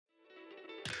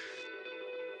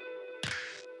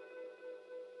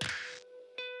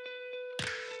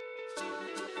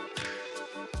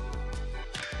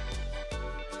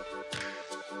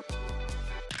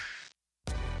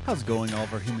How's it going, all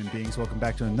of our human beings? Welcome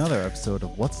back to another episode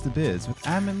of What's the Biz with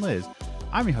Adam and Liz.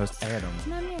 I'm your host, Adam.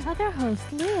 And I'm your other host,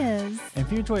 Liz. And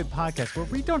if you enjoy a podcast where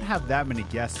we don't have that many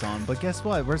guests on, but guess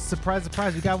what? We're surprise,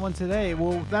 we got one today.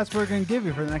 Well, that's what we're going to give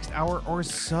you for the next hour or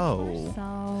so.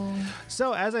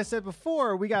 So, as I said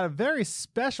before, we got a very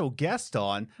special guest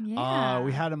on. Yeah.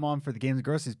 We had him on for the Games and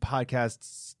Groceries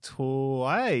podcast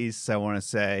twice, I want to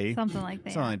say. Something like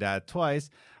that. Twice.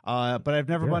 But I've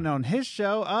never been on his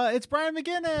show. It's Brian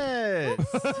McGuinness.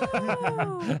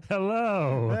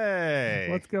 Hello. Hey.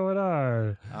 What's going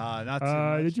on? Not too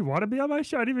much. Did you want to be on my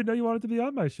show? I didn't even know you wanted to be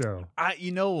on my show.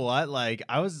 You know what? Like,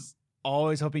 I was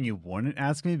always hoping you wouldn't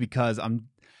ask me because I'm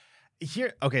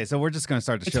here. Okay, so we're just gonna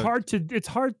start the show. It's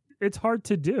hard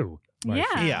to do.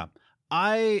 Yeah.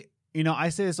 I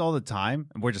say this all the time,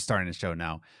 and we're just starting the show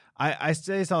now. I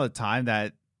say this all the time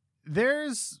that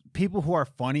there's people who are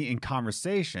funny in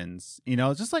conversations,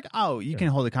 just like, you can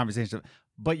hold a conversation,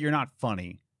 but you're not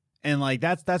funny. And like,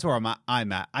 that's where I'm at.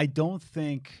 I don't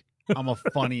think I'm a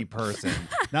funny person.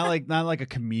 Not like a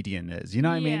comedian is, you know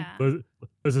what I mean?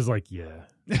 This is like, yeah.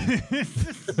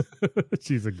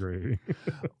 She's agreeing.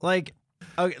 Like,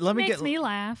 okay, Makes me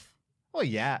laugh. Well,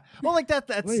 yeah. Well, like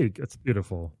that's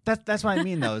beautiful. That's what I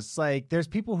mean, though. It's like there's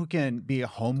people who can be a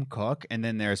home cook, and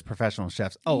then there's professional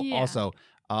chefs. Oh, yeah. Also,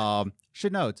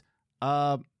 should note,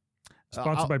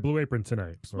 sponsored by Blue Apron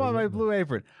tonight. Sponsored by Blue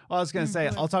Apron. Well, I was gonna say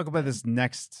I'll talk about this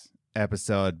next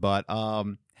episode, but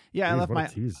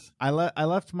Jeez, I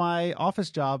left my office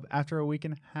job after a week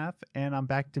and a half, and I'm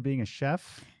back to being a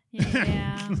chef.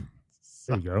 Yeah. So,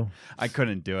 there you go. I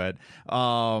couldn't do it.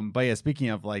 But yeah,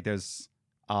 speaking of like, there's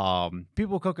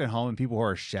people cook at home and people who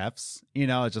are chefs.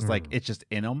 It's just like it's just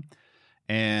in them,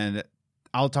 and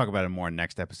I'll talk about it more in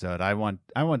next episode. I want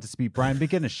to be Brian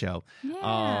McGuinness show.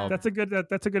 Yeah. That's a good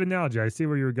analogy. I see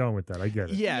where you were going with that. I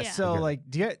get it. Yeah. So like,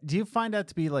 do you find that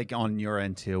to be like on your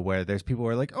end too, where there's people who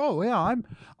are like, oh yeah,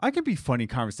 I can be funny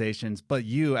conversations, but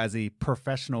you as a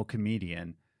professional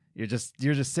comedian, you're just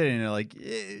sitting there like,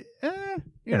 you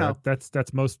know.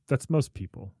 That's most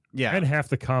people. Yeah. And half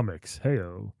the comics.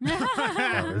 Hey-o. Yeah,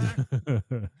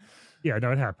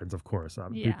 no, it happens, of course.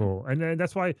 People, and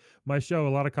that's why my show, a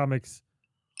lot of comics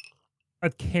I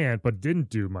can't, but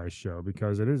didn't do my show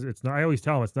because it's not, I always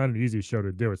tell them it's not an easy show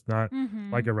to do. It's not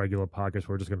like a regular podcast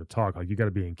where we're just going to talk. Like, you got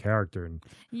to be in character and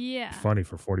funny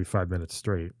for 45 minutes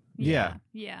straight. Yeah.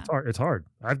 It's hard.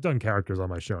 I've done characters on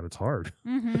my show and it's hard.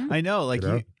 Mm-hmm. I know. Like,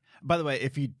 by the way,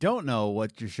 if you don't know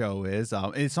what your show is,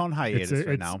 it's on hiatus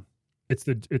right now. It's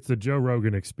the Joe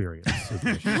Rogan experience.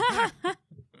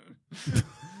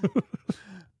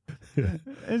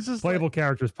 It's just Playable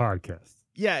Characters podcast.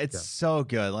 Yeah, it's so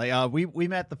good. Like we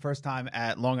met the first time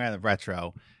at Long Island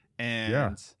Retro,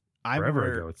 and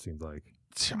forever ago it seemed like.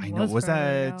 I know. Was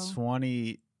that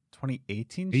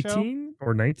 2018 show? 18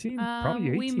 or 19? Probably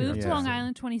 18. We moved to Long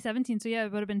Island 2017, so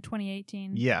it would have been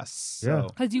 2018. Yes.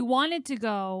 Because you wanted to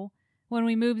go when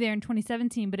we moved there in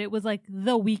 2017, but it was like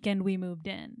the weekend we moved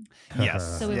in.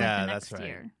 Yes. So we went the next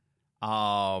year.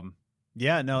 And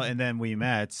then we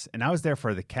met, and I was there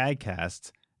for the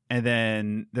CADcast, and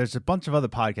then there's a bunch of other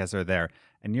podcasts that are there,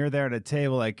 and you're there at a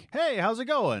table like, hey, how's it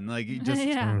going? Like, you just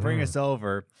bring us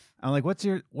over. I'm like, what's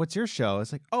your show?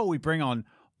 It's like, oh, we bring on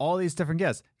all these different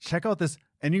guests. Check out this,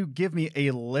 and you give me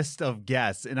a list of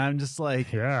guests, and I'm just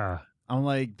like, I'm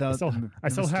like, I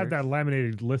still have that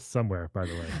laminated list somewhere, by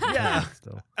the way. Yeah.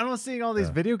 And I'm seeing all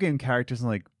these video game characters, and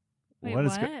like, wait, what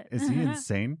is he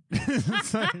insane?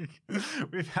 It's like,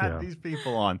 we've had these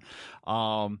people on.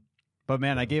 But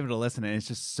man, I gave it a listen, and it's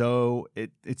just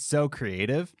it's so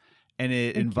creative, and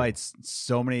it invites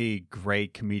so many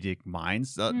great comedic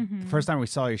minds. The first time we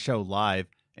saw your show live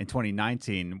in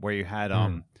 2019, where you had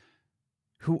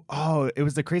it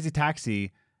was the Crazy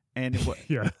Taxi, and it was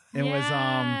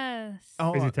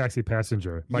Crazy Taxi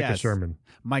Passenger, Micah Sherman.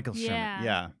 Michael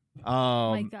Sherman,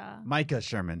 Micah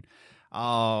Sherman.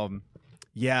 That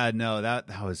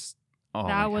was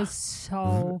was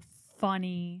so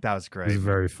funny. That was great. He's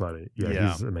very funny.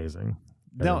 Yeah, he's amazing.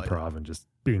 Improv and just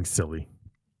being silly.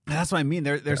 That's what I mean.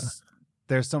 There's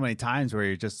so many times where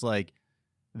you're just like,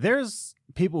 there's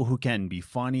people who can be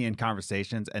funny in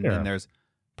conversations, and then there's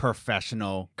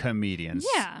professional comedians.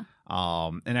 Yeah.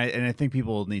 And I think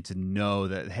people need to know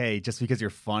that, hey, just because you're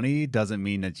funny doesn't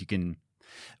mean that you can.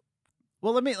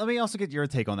 Well, let me also get your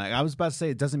take on that. I was about to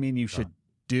say it doesn't mean you should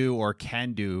do or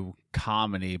can do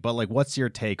comedy, but like, what's your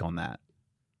take on that?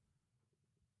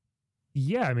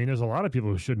 Yeah, I mean, there's a lot of people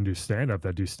who shouldn't do stand-up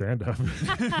that do stand-up.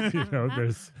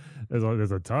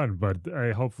 There's a ton, but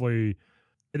hopefully,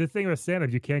 the thing with stand-up,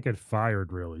 you can't get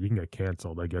fired, really. You can get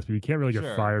canceled, I guess, but you can't really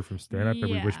get fired from stand-up, and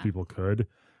we wish people could.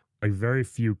 like very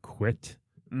few quit.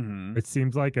 It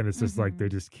seems like, and it's just like they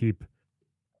just keep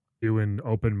doing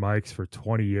open mics for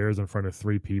 20 years in front of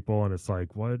 3 people, and it's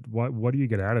like, what do you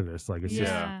get out of this? Like, it's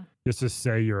just to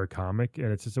say you're a comic,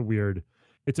 and it's just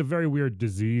it's a very weird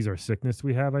disease or sickness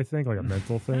we have, I think, like a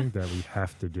mental thing that we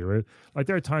have to do it. Like,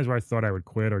 there are times where I thought I would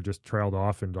quit or just trailed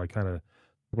off and like kind of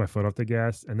put my foot off the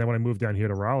gas, and then when I moved down here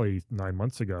to Raleigh 9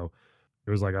 months ago, it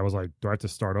was like, I was like, do I have to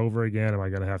start over again? Am I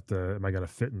going to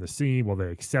fit in the scene? Will they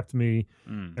accept me?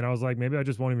 And I was like, maybe I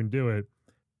just won't even do it.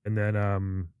 And then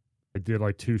I did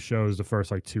like 2 shows the first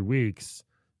like 2 weeks,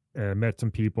 and I met some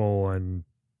people, and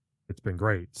it's been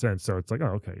great since. So it's like,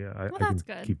 oh, okay, yeah, I can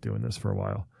keep doing this for a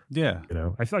while. Yeah. You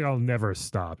know, I feel like I'll never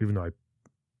stop, even though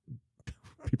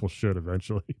people should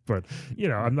eventually. But, you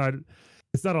know, I'm not.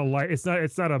 It's not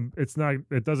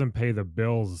it doesn't pay the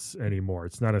bills anymore.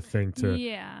 It's not a thing to,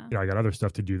 you know, I got other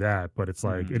stuff to do that, but it's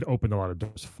like, it opened a lot of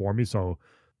doors for me. So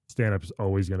stand-up is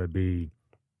always going to be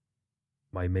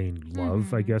my main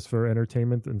love, I guess, for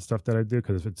entertainment and stuff that I do.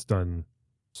 Cause it's done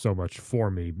so much for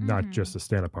me, not just the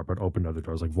stand-up part, but opened other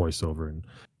doors like voiceover and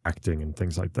acting and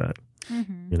things like that,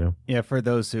 you know? Yeah. For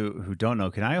those who don't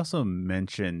know, can I also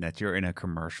mention that you're in a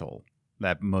commercial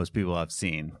that most people have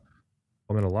seen?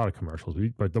 I'm in a lot of commercials,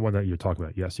 but the one that you're talking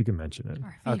about, yes, you can mention it.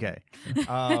 Okay.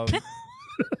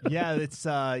 Yeah, it's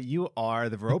you are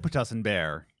the Robitussin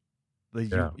bear.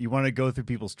 You want to go through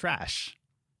people's trash.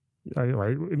 I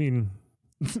mean,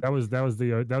 that was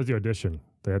the audition.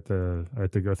 I had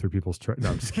to go through people's trash.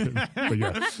 No, I'm just kidding. But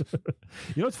yes.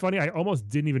 You know what's funny? I almost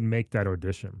didn't even make that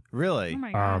audition. Really? Oh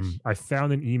my gosh. I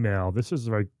found an email. This is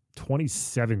like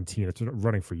 2017. It's been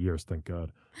running for years, thank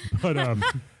God. But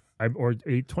 17 or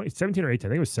 18, I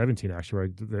think it was 17 actually,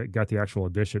 where I got the actual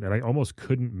audition, and I almost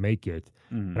couldn't make it.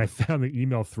 And I found the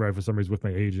email thread for some reason with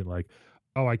my agent, like,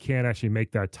 oh, I can't actually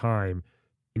make that time.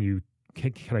 Can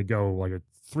I go like at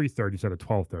 3:30 instead of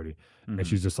 12:30? And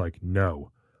she's just like,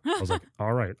 no. I was like,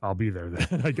 all right, I'll be there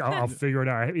then. Like, I'll figure it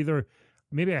out.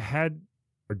 Maybe I had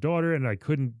a daughter and I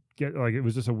couldn't get, like, it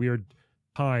was just a weird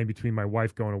time between my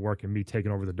wife going to work and me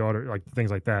taking over the daughter, like things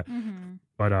like that.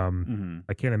 But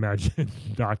I can't imagine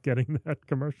not getting that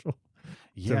commercial.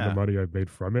 Yeah, the money I've made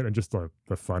from it and just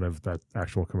the fun of that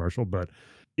actual commercial. But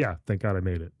yeah, thank God I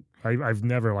made it. I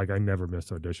never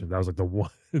missed auditions. That was like the one,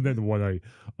 and then the one I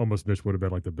almost missed would have been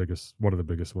like one of the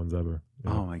biggest ones ever.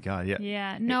 Yeah. Oh my God, yeah.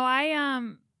 Yeah, no,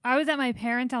 I was at my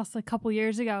parents' house a couple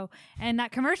years ago, and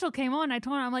that commercial came on. I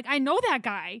told him, I'm like, I know that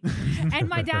guy, and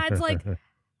my dad's like,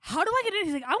 how do I get in?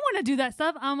 He's like, I want to do that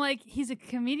stuff. I'm like, he's a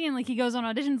comedian. Like, he goes on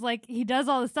auditions. Like, he does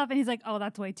all this stuff. And he's like, oh,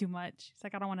 that's way too much. He's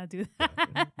like, I don't want to do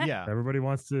that. Yeah. Everybody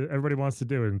wants to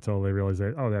do it until they realize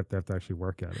they have to actually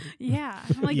work at it. Yeah.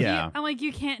 I'm like, I'm like,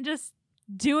 you can't just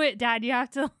do it, Dad. You have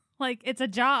to, like, it's a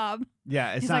job.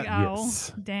 Yeah. It's he's not, like, oh,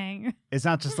 dang. It's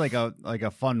not just like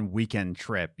a fun weekend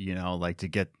trip, you know, like to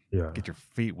get your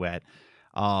feet wet.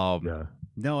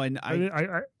 No, and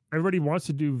everybody wants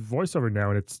to do voiceover now,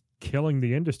 and it's killing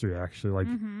the industry, actually. Like,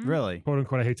 really, quote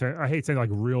unquote, I hate saying like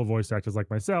real voice actors like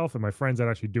myself and my friends that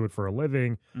actually do it for a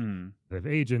living, that have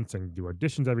agents and do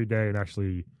auditions every day and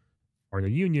actually are in a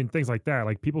union, things like that.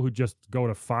 Like, people who just go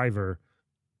to Fiverr,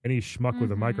 any schmuck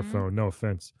with a microphone, no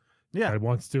offense, that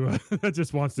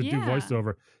just wants to do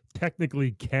voiceover,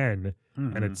 technically can,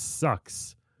 and it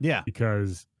sucks. Yeah,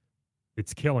 because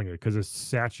it's killing it, because it's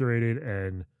saturated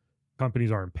and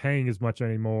companies aren't paying as much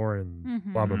anymore, and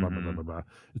blah blah blah blah blah blah.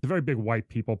 It's a very big white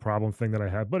people problem thing that I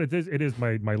have, but it is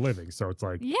my living, so it's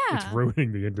like it's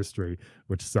ruining the industry,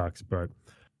 which sucks. But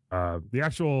the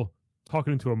actual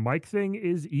talking into a mic thing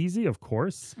is easy, of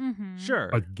course, sure.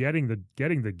 But getting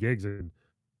the gigs and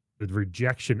the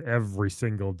rejection every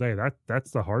single day,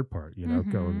 that's the hard part, you know,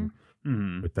 going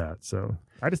with that. So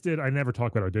I never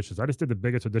talk about auditions. I just did the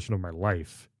biggest audition of my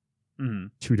life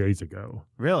 2 days ago.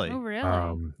 Really? Oh,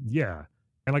 really? Yeah.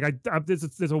 And like there's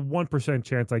a 1%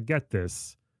 chance I get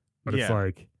this, but it's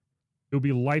like, it would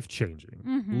be life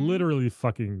changing. Literally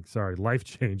fucking life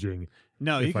changing.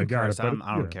 No, you can curse. I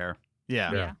don't care.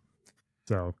 Yeah.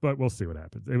 So, but we'll see what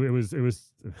happens. It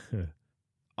was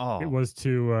oh, it was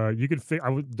to you could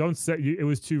don't say it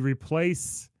was to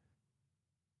replace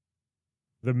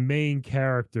the main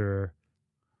character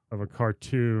of a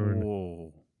cartoon.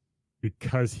 Whoa.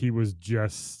 Because he was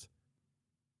just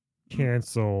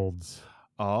canceled.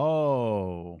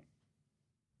 Oh.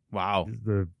 Wow. He's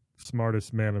the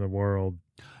smartest man in the world.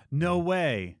 No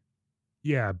way.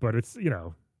 Yeah, but it's, you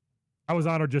know, I was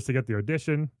honored just to get the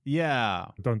audition. Yeah.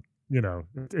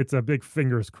 It's a big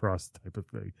fingers crossed type of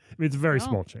thing. I mean, it's a very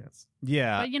small chance.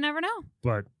 Yeah. But you never know.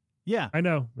 But yeah, I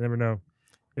know. Never know.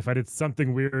 if I did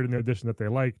something weird in the audition that they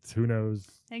liked, who knows?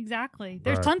 Exactly.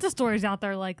 There's tons of stories out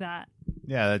there like that.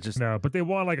 Yeah, that just no. But they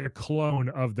want like a clone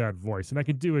of that voice, and I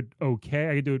can do it okay.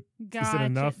 I can do it decent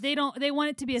enough. They want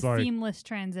it to be a seamless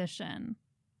transition.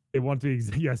 They want to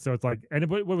be So it's like, and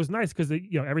what was nice because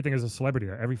everything is a celebrity.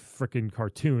 Every freaking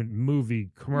cartoon, movie,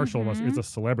 commercial is a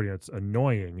celebrity. It's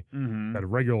annoying that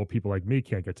regular people like me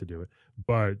can't get to do it.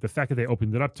 But the fact that they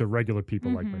opened it up to regular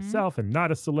people like myself and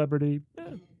not a celebrity,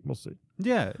 we'll see.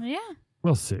 Yeah,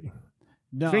 we'll see.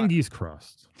 No, Fingies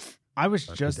crossed. I was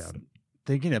just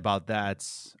thinking about that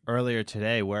earlier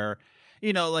today, where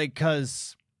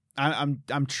because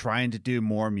I'm trying to do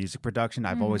more music production.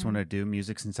 I've always wanted to do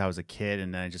music since I was a kid,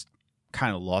 and then I just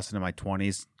kind of lost it in my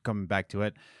 20s, coming back to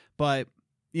it. But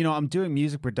I'm doing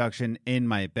music production in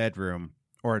my bedroom,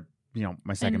 or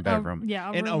my second bedroom,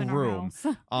 in a room.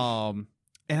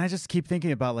 And I just keep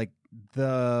thinking about like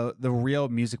the real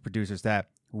music producers that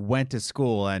went to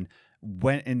school and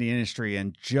went in the industry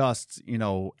and just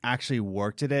actually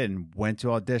worked at it and went to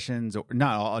auditions, or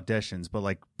not auditions, but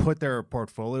like put their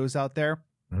portfolios out there.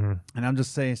 And I'm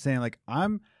just saying like, I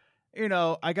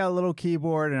got a little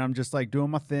keyboard and I'm just like doing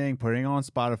my thing, putting it on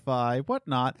Spotify,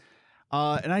 whatnot.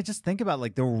 And I just think about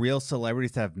like the real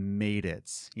celebrities that have made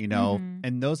it,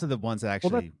 and those are the ones that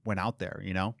actually went out there,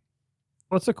 Well,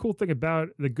 it's a cool thing about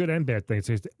the good and bad things.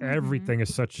 Is everything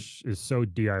is so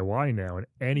DIY now, and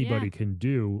anybody can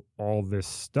do all this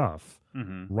stuff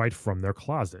right from their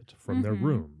closet, from their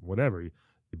room, whatever. You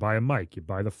buy a mic, you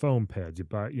buy the foam pads, you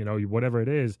buy, whatever it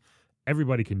is.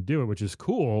 Everybody can do it, which is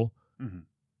cool.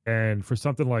 And for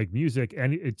something like music,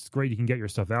 and it's great you can get your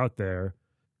stuff out there.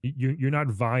 You're not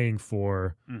vying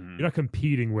for, you're not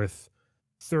competing with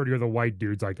 30 other white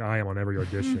dudes like I am on every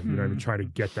audition. You're not even trying to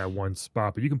get that one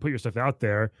spot, but you can put your stuff out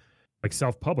there, like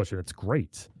self-publish, and it's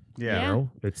great. Yeah,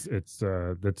 it's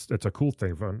a cool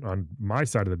thing. On my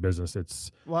side of the business, it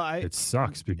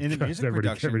sucks because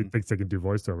everybody thinks they can do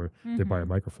voiceover. They buy a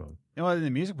microphone. In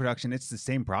the music production, it's the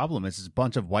same problem. It's just a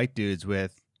bunch of white dudes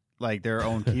with like their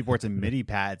own keyboards and MIDI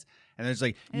pads, and there's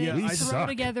like, I throw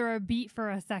together a beat for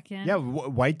a second. Yeah,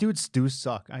 white dudes do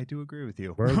suck. I do agree with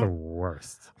you. We're the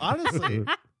worst, honestly.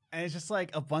 And it's just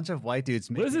like a bunch of white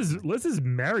dudes. Liz is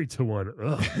married to one.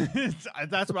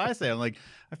 That's what I say. I'm like,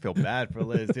 I feel bad for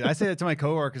Liz, dude. I say that to my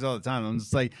coworkers all the time. I'm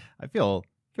just like, I feel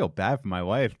bad for my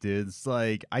wife, dude. It's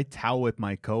like I towel whip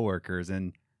my coworkers,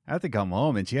 and I have to come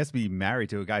home, and she has to be married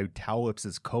to a guy who towel whips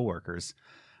his coworkers.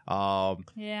 But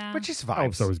she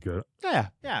survives. Oh, so is good.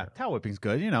 Yeah. Towel whipping's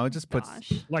good. It just puts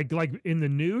like in the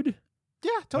nude.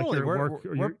 Yeah, totally.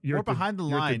 Like we're behind the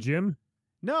line. At the gym.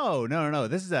 No.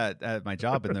 This is at my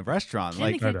job in the restaurant.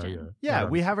 In the kitchen.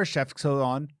 We have our chef's coat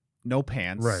on, no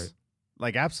pants. Right.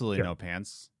 Like absolutely no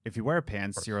pants. If you wear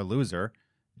pants, you're a loser.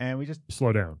 And we just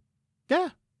slow down. Yeah.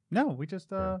 No, we just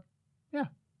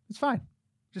it's fine.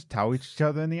 Just towel each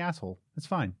other in the asshole. It's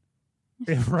fine.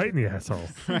 Yeah, right in the asshole.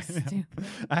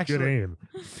 Actually, good aim.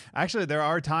 Actually, there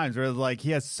are times where like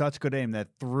he has such good aim that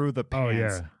through the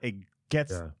pants it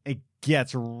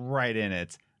gets right in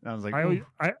it. And I was like,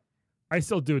 I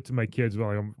still do it to my kids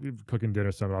while I'm cooking dinner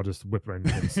or something. I'll just whip her and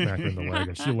smack her in the leg,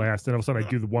 and she laughs. And all of a sudden, I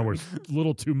do the one where it's a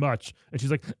little too much, and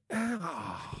she's like,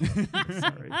 "Oh,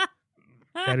 sorry."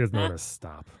 That is not a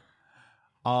stop.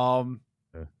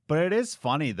 But it is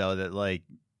funny though that like,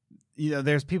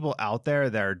 there's people out there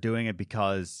that are doing it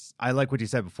because I like what you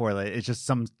said before. Like it's just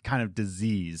some kind of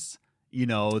disease.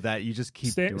 That you just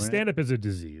keep doing. Stand-up is a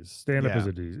disease. Stand-up is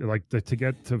a disease. Like to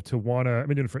get to want to, I've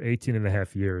been doing it for 18 and a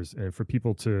half years. And for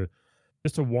people to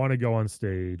want to go on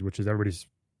stage, which is everybody's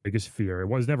biggest fear. It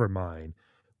was never mine.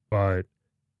 But,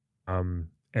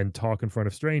 and talk in front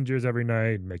of strangers every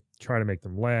night, and try to make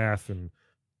them laugh, and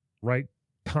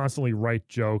constantly write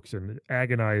jokes and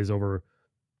agonize over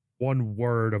one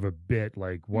word of a bit,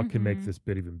 like what can make this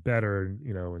bit even better,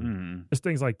 and just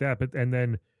things like that. And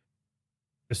then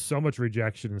there's so much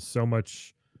rejection and so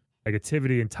much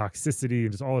negativity and toxicity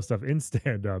and just all this stuff in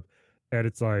stand-up, and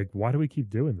it's like, why do we keep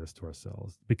doing this to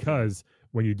ourselves? Because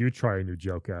when you do try a new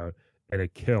joke out and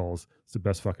it kills, it's the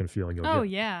best fucking feeling you'll get. Oh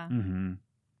yeah.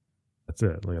 That's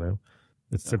it.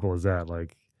 It's simple as that.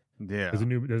 Like, yeah,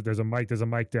 there's a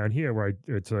mic down here where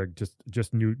it's like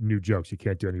just new jokes. You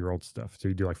can't do any of your old stuff, so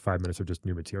you do like 5 minutes of just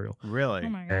new material. Really? Oh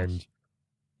my gosh. And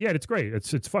yeah, it's great.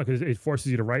 It's fun because it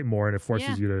forces you to write more, and it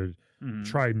forces you to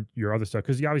try your other stuff,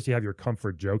 because you obviously have your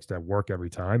comfort jokes that work every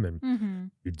time,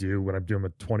 and you do. When I'm doing a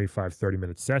 25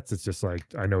 30-minute sets, it's just like,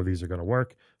 I know these are going to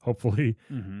work, hopefully.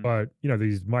 But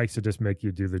these mics that just make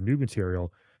you do the new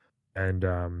material, and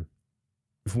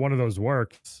if one of those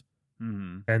works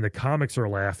and the comics are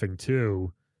laughing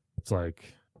too, it's like,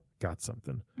 got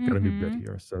something, got a new bit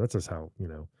here. So that's just how,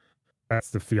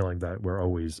 that's the feeling that we're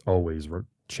always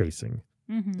chasing.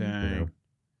 Dang.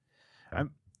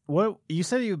 What you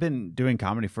said you've been doing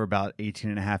comedy for about 18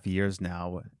 and a half years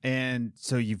now. And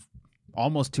so you've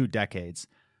almost 2 decades.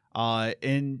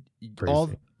 In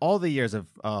all the years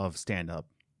of stand-up,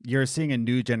 you're seeing a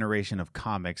new generation of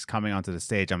comics coming onto the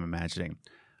stage, I'm imagining.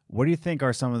 What do you think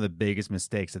are some of the biggest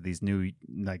mistakes that these new,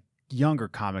 like, younger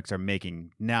comics are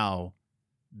making now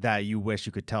that you wish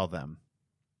you could tell them?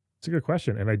 It's a good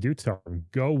question. And I do tell them,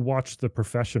 go watch The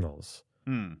Professionals.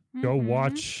 Go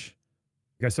watch.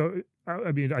 Yeah, so,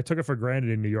 I mean, I took it for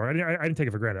granted in New York. I didn't take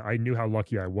it for granted. I knew how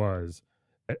lucky I was.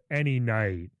 At any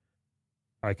night,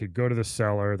 I could go to the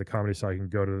Cellar, the Comedy Cellar. I can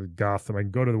go to Gotham. I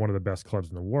can go to one of the best clubs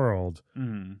in the world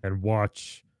and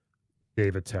watch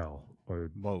Dave Attell or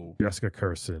Jessica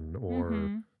Kirson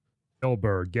or Bill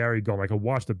Burr, Gary Goldman. I could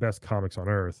watch the best comics on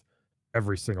earth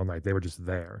every single night. They were just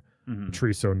there.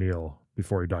 Patrice O'Neill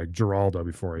before he died, Geraldo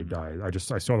before he died.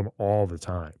 I saw them all the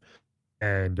time.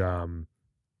 And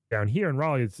down here in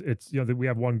Raleigh, it's we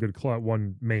have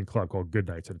one main club called Good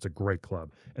Nights, and it's a great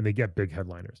club, and they get big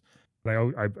headliners.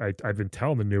 But I've been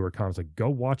telling the newer comics, like, go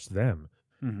watch them.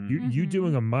 You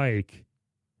doing a mic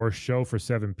or show for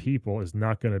 7 people is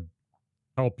not going to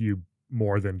help you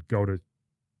more than go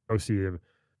see a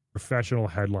professional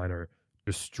headliner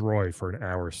destroy for an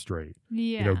hour straight.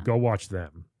 Yeah. Go watch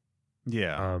them.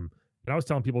 Yeah. And I was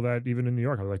telling people that even in New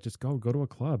York, I was like, just go to a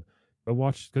club. Go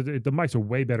watch, because the mics are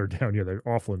way better down here. They're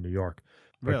awful in New York.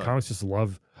 But Really? comics just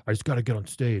love, I just got to get on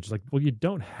stage. Like, well, you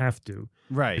don't have to.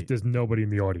 Right. If there's nobody in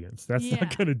the audience. That's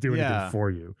not going to do anything for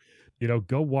you. Go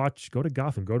to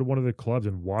Gotham, go to one of the clubs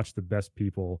and watch the best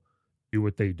people do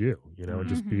what they do, and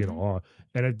just be in awe.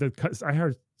 And I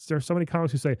heard there's so many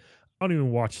comics who say, I don't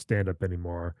even watch stand-up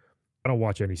anymore. I don't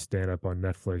watch any stand-up on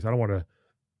Netflix. I don't want to,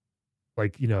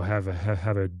 have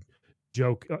a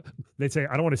joke. They'd say,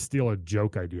 I don't want to steal a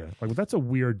joke idea. Like, well, that's a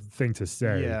weird thing to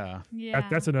say. Yeah.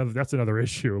 That's another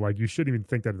issue. Like, you shouldn't even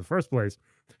think that in the first place.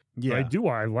 Yeah. But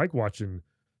I like watching,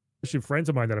 especially friends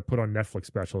of mine that have put on Netflix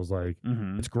specials. Like,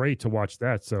 it's great to watch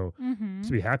that. So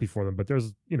to be happy for them. But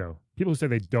there's, people who say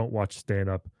they don't watch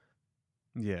stand-up.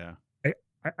 Yeah.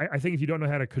 I think if you don't know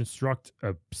how to construct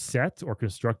a set or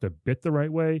construct a bit the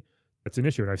right way, that's an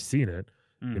issue. And I've seen it.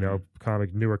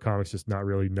 Newer comics just not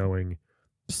really knowing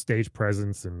stage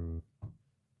presence and,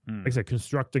 like I said,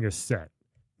 constructing a set.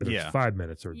 Whether it's 5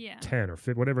 minutes or 10 or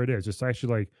 50, whatever it is. Just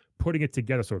actually, like, putting it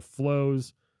together so it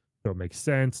flows, so it makes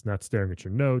sense, not staring at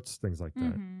your notes, things like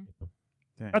that.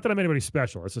 Not that I'm anybody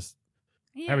special. It's just,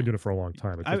 I've been doing it for a long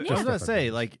time. I was going to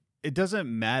say, like, it doesn't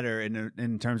matter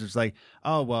in terms of just like,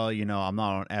 oh, well, I'm not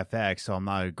on FX, so I'm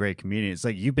not a great comedian. It's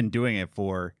like, you've been doing it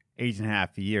for 8.5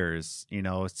 years,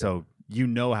 so you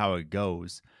know how it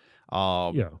goes.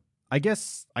 I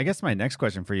guess my next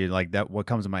question for you, like, that what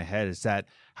comes in my head is that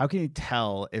how can you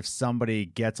tell if somebody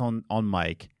gets on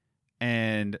mic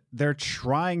and they're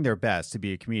trying their best to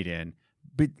be a comedian,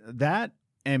 but that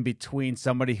and between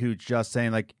somebody who's just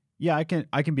saying, like, yeah, I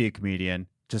can be a comedian,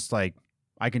 just like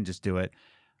I can just do it.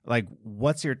 Like,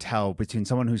 what's your tell between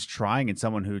someone who's trying and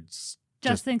someone who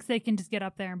just thinks they can just get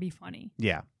up there and be funny?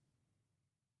 Yeah.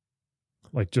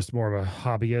 Like, just more of a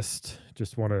hobbyist,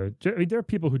 just want to, I mean, there are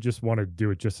people who just want to do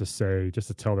it just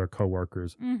to tell their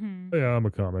coworkers, yeah, I'm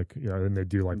a comic, and they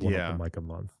do like one open mic a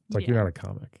month. It's like, you're not a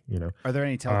comic, Are there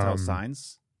any telltale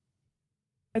signs?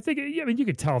 I think, you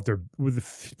could tell if they're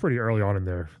pretty early on in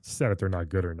their set if they're not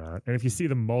good or not. And if you see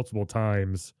them multiple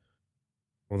times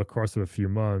over the course of a few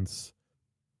months,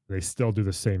 they still do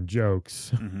the same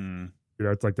jokes.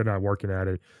 It's like they're not working at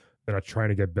it. They're not trying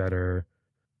to get better.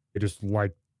 They just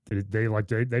like, they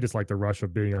just like the rush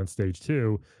of being on stage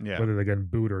too, whether they're getting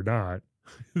booed or not.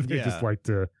 They just like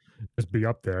to just be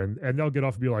up there, and they'll get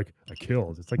off and be like, I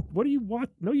killed. It's like, what do you want?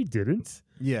 No, you didn't.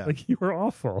 Yeah. Like, you were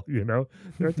awful,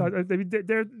 They're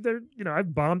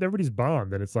I've bombed, everybody's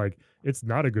bombed, and it's like, it's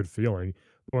not a good feeling.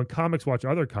 But when comics watch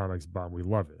other comics bomb, we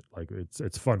love it. Like,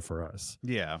 it's fun for us.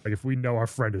 Yeah. Like, if we know our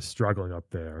friend is struggling up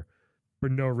there for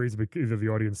no reason, either the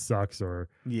audience sucks or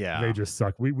they just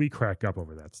suck, we crack up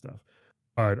over that stuff.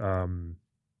 But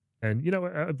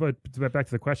but back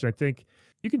to the question, I think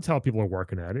you can tell people are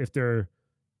working at it if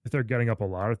they're getting up a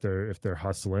lot, if they're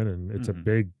hustling, and it's a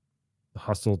big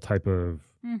hustle type of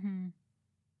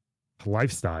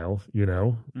lifestyle,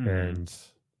 and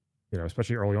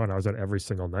especially early on, I was at every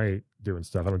single night doing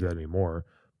stuff. I don't do that anymore,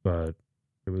 but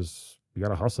you got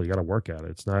to hustle, you got to work at it.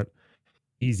 It's not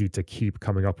easy to keep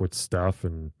coming up with stuff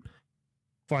and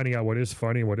finding out what is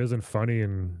funny and what isn't funny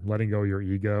and letting go of your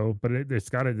ego. But you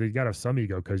got to have some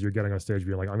ego because you're getting on stage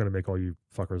being like, I'm going to make all you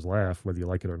fuckers laugh, whether you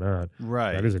like it or not.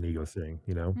 Right. That is an ego thing,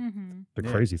 you know? Mm-hmm. The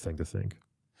crazy thing to think.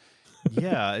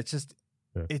 Yeah, it's just,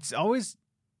 it's always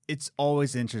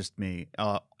interested me.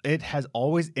 It has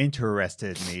always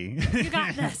interested me. You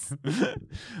got this.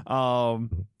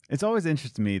 It's always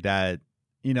interested me that,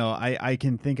 you know, I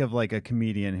can think of like a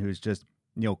comedian who's just,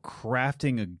 you know,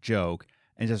 crafting a joke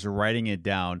and just writing it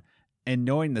down and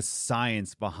knowing the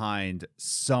science behind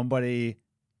somebody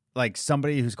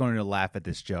who's going to laugh at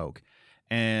this joke.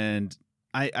 And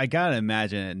I gotta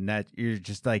imagine that you're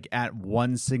just like at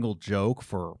one single joke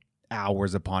for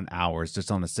hours upon hours,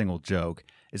 just on a single joke.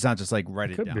 It's not just like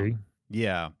write it down. Could be.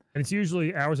 Yeah. And it's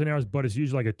usually hours and hours, but it's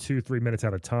usually like a 2-3 minutes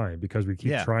at a time because we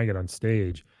keep trying it on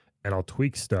stage and I'll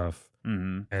tweak stuff.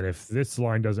 Mm-hmm. And if this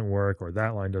line doesn't work or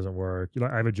that line doesn't work, you know,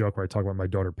 I have a joke where I talk about my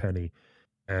daughter Penny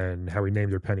and how we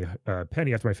named her Penny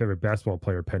after my favorite basketball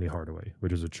player, Penny Hardaway,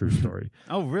 which is a true story.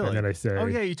 Oh, really? And then I say, oh,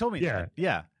 yeah, you told me that.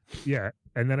 Yeah. Yeah.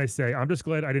 And then I say, I'm just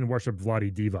glad I didn't worship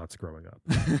Vlade Divac growing up.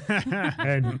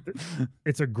 And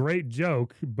it's a great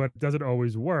joke, but it doesn't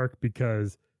always work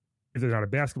because if they're not a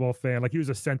basketball fan, like he was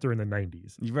a center in the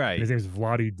 90s. Right. And his name is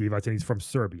Vlade Divac and he's from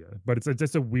Serbia. But it's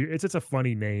just a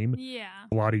funny name. Yeah.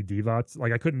 Vlade Divac.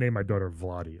 Like I couldn't name my daughter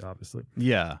Vlade, obviously.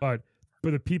 Yeah. But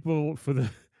for the people,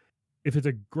 if it's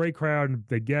a great crowd and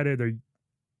they get it, they're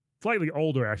slightly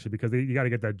older actually because you got to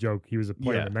get that joke. He was a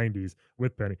player in the 90s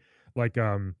with Penny. Like,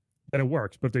 then it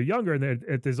works. But if they're younger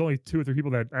and there's only 2 or 3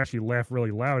 people that actually laugh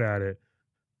really loud at it,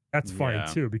 that's fine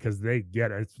too because they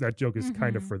get it. That joke is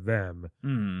kind of for them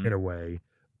in a way.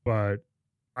 But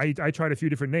I tried a few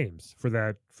different names for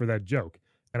that joke,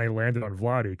 and I landed on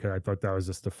Vlade because I thought that was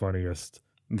just the funniest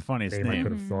name I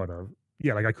could have thought of.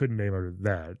 Yeah, like I couldn't name her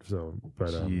that. So, but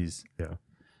jeez. Yeah.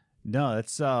 No,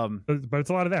 that's But it's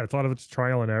a lot of that. It's a lot of it's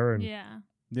trial and error. And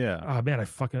yeah. Oh man,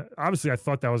 obviously I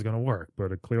thought that was gonna work,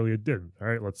 but clearly it didn't. All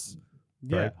right, let's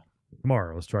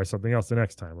tomorrow. Let's try something else the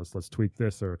next time. Let's tweak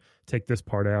this or take this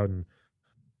part out and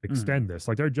extend this.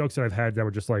 Like there are jokes that I've had that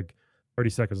were just like 30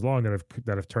 seconds long that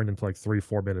have turned into like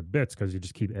 3-4 minute bits because you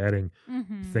just keep adding,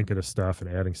 thinking of stuff and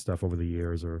adding stuff over the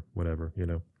years or whatever, you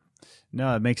know.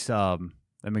 No, it makes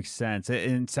sense.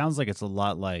 It sounds like it's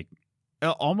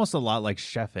almost a lot like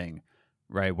chefing,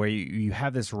 right? Where you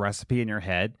have this recipe in your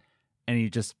head and you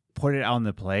just put it out on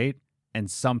the plate,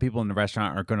 and some people in the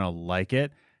restaurant are gonna like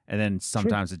it. And then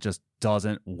sometimes it just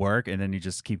doesn't work. And then you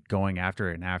just keep going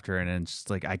after it, and then it's just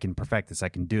like, I can perfect this. I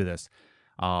can do this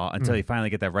until you finally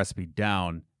get that recipe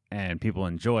down and people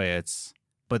enjoy it.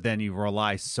 But then you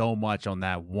rely so much on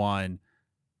that one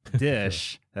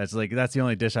dish. That's the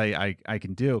only dish I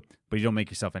can do, but you don't make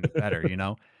yourself any better, you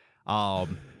know?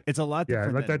 It's a lot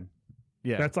different. Like that.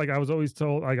 Yeah. That's like I was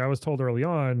told early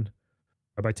on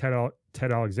by Ted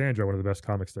Alexandra, one of the best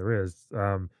comics there is.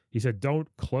 He said, don't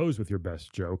close with your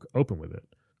best joke, open with it.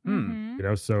 You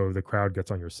know, so the crowd gets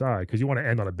on your side because you want to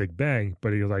end on a big bang.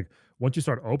 But he was like, once you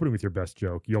start opening with your best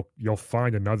joke, you'll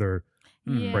find another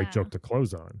great joke to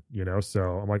close on, you know? So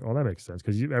I'm like, oh, that makes sense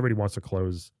because everybody wants to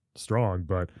close strong,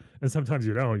 and sometimes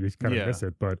you don't, you kind of miss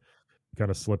it, but you kind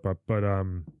of slip up. But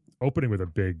opening with a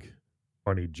big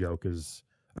funny joke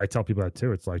I tell people that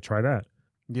too. It's like, try that.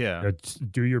 Yeah. You know,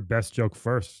 do your best joke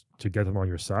first to get them on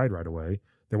your side right away.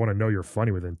 They want to know you're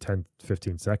funny within 10,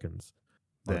 15 seconds.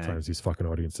 A lot of times these fucking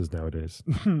audiences nowadays,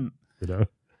 you know?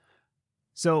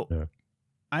 So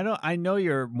I know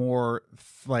you're more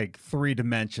like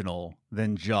 3-dimensional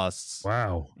than just,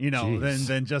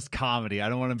 than just comedy. I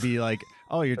don't want to be like,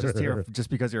 oh, you're just here just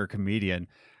because you're a comedian.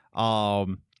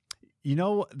 You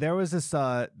know, there was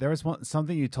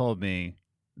something you told me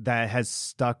that has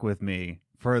stuck with me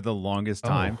for the longest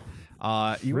time.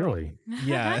 Really?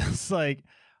 Yeah. It's like,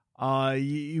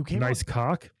 you came nice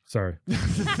cock. Sorry.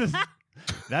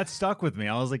 That stuck with me.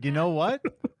 I was like, you know what?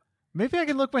 Maybe I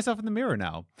can look myself in the mirror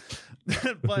now.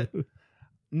 But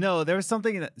no, there was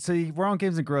something so you were on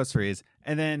Games and Groceries,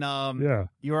 and then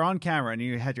you were on camera and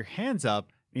you had your hands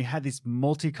up and you had these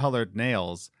multicolored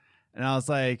nails. And I was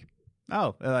like,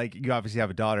 oh, like you obviously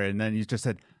have a daughter. And then you just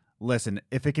said, listen,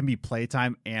 if it can be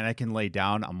playtime and I can lay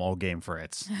down, I'm all game for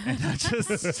it. And that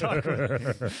just stuck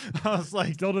with me. I was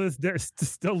like, still to this day,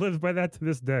 still lives by that to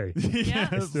this day.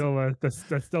 Yes. Still,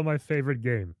 that's still my favorite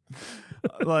game.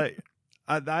 Like,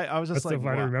 I was just that's like, so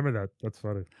funny. I remember that. That's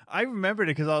funny. I remembered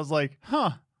it because I was like,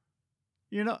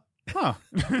 you know,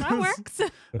 that works.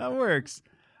 That works.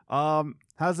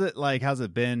 How's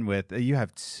it been with you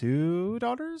have 2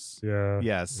 daughters? Yeah.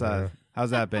 Yes.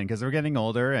 How's that been? Because they're getting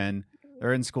older and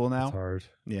they're in school now. It's hard.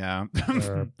 Yeah.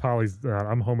 Polly's.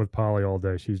 I'm home with Polly all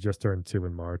day. She's just turned 2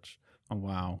 in March. Oh,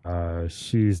 wow.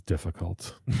 She's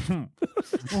difficult. Wait,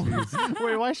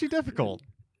 why is she difficult?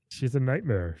 She's a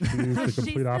nightmare. She's the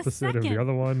complete opposite of the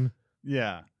other one.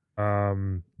 Yeah.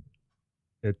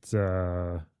 It's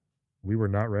we were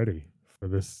not ready for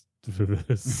this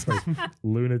like,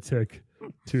 lunatic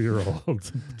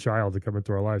 2-year-old child to come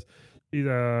into our lives.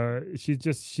 She's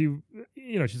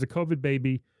a COVID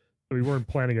baby. So we weren't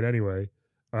planning it anyway.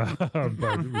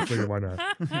 But we figured why not.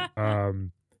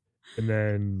 And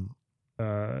then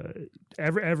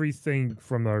everything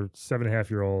from our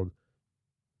 7.5-year-old,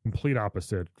 complete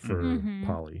opposite for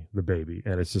Polly, the baby.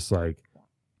 And it's just like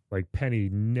Penny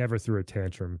never threw a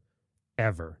tantrum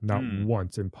ever, not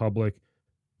once in public,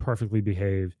 perfectly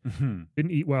behaved,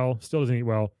 didn't eat well, still doesn't eat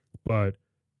well, but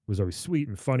was always sweet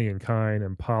and funny and kind.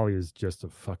 And Polly is just a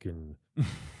fucking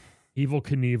evil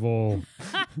Knievel,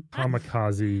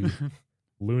 kamikaze,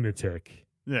 lunatic.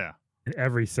 Yeah. In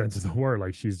every sense of the word.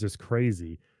 Like, she's just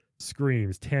crazy,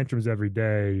 screams, tantrums every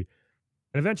day.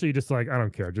 And eventually you're just like, I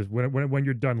don't care. Just when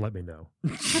you're done, let me know.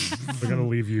 We're going to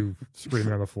leave you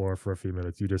screaming on the floor for a few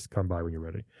minutes. You just come by when you're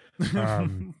ready.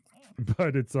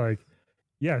 But it's like,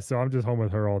 yeah, so I'm just home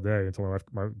with her all day until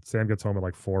my Sam gets home at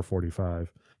like 4:45.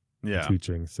 Yeah.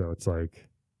 Teaching. So it's like,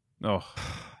 oh,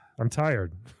 I'm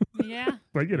tired. Yeah.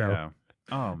 But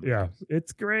yeah,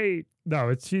 it's great.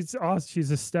 No, she's awesome. She's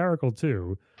hysterical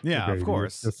too. Yeah, of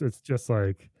course. It's just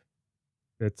like,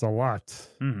 it's a lot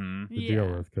to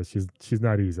deal with because she's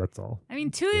not easy. That's all. I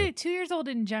mean, 2 years old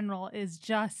in general is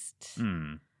just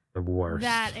the worst.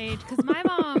 That age, because my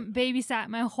mom babysat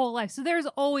my whole life, so there's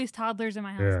always toddlers in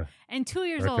my house. Yeah. And 2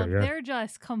 years old, they're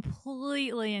just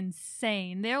completely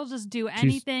insane. They'll just do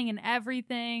anything and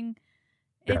everything.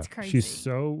 It's crazy. She's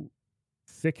so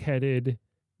thick-headed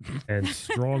and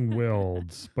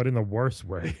strong-willed, but in the worst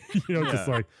way. Just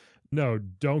like, no,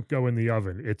 don't go in the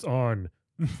oven. It's on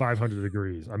 500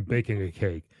 degrees. I'm baking a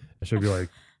cake. And she'll be like,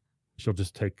 she'll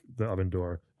just take the oven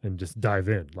door and just dive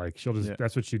in. Like, she'll just,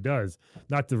 that's what she does.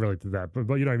 Not to relate to that,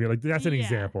 but you know what I mean? Like, that's an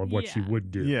example of what she would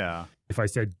do. Yeah. If I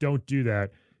said, don't do that,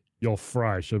 you'll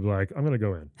fry. She'll be like, I'm going to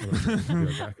go in. I'm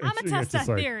going to test that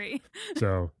theory.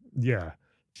 So, yeah.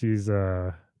 She's,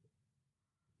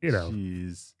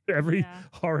 every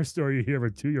horror story you hear of a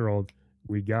 2-year-old,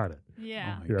 we got it.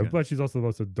 Yeah. But she's also the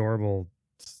most adorable,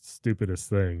 stupidest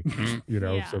thing.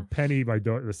 So Penny, my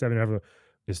daughter, the 7.5,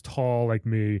 is tall like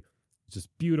me, just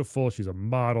beautiful. She's a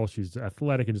model. She's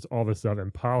athletic and just all this stuff.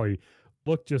 And Polly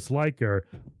looked just like her,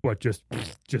 but just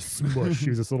smush. She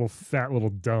was this little fat little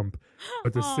dump,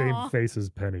 but the same face as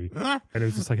Penny. And it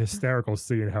was just like hysterical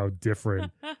seeing how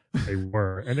different they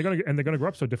were. And they're gonna grow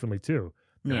up so differently too.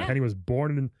 Yeah. Penny was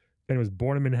born in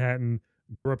Manhattan,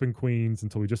 grew up in Queens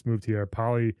until we just moved here.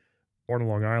 Polly, born in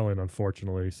Long Island,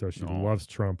 unfortunately, so she loves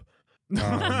Trump.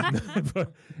 And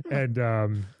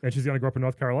she's gonna grow up in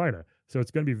North Carolina. So it's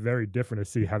going to be very different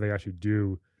to see how they actually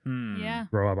do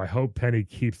grow up. I hope Penny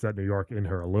keeps that New York in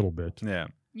her a little bit. Yeah.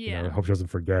 Yeah. I hope she doesn't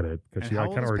forget it because she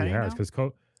kind of already has. Because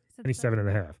Penny's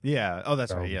 7.5. Yeah. Oh,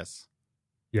 that's right. Yes.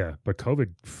 Yeah, but COVID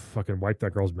fucking wiped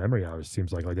that girl's memory out. It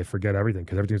seems like they forget everything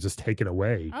because everything was just taken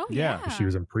away. Oh yeah. She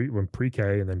was in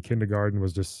pre-K and then kindergarten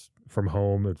was just from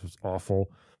home. It was awful.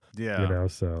 Yeah.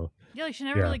 So. Yeah, like she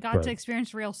never really got to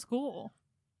experience real school.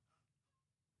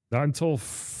 Not until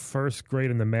first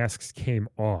grade and the masks came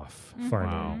off,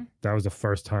 finally. Wow. That was the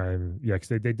first time. Yeah, because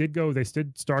they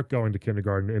did start going to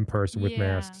kindergarten in person with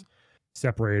masks,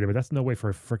 separated, but that's no way for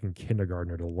a freaking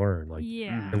kindergartner to learn. Like,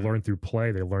 they learned through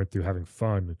play, they learned through having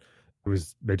fun.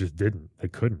 They just didn't. They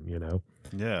couldn't,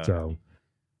 Yeah. So,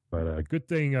 but good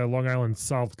thing Long Island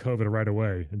solved COVID right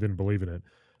away and didn't believe in it.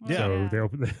 Yeah. So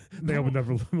they opened up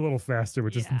a little faster,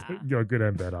 which is good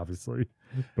and bad, obviously.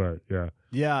 But yeah.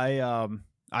 Yeah,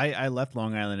 I left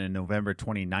Long Island in November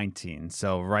 2019,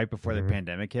 so right before the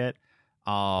pandemic hit.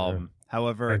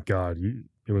 However, thank God,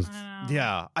 it was.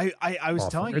 Yeah, I was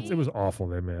telling you, it was awful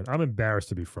there, man. I'm embarrassed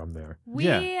to be from there.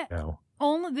 The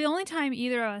only time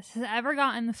either of us has ever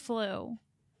gotten the flu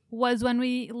was when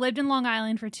we lived in Long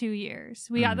Island for 2 years.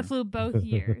 We got the flu both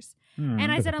years.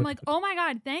 And I said, I'm like, oh my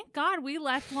God, thank God we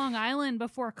left Long Island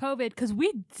before COVID because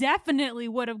we definitely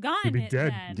would have gotten it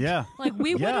dead. then. Yeah. Like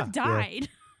we would have died.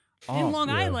 In Long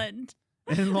Island.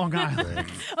 In Long Island.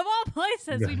 Of all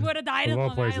places, we would have died in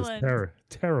Long Island.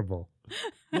 Terrible.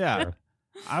 Yeah.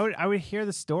 I would hear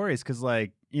the stories because,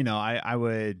 like, I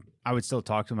would still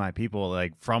talk to my people,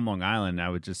 like, from Long Island. And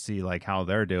I would just see, like, how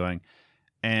they're doing.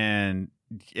 And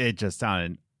it just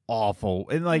sounded awful.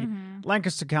 And, like,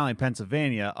 Lancaster County,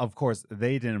 Pennsylvania, of course,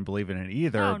 they didn't believe in it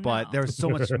either. But there was so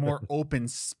much more open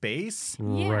space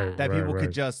that people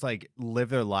could just, like, live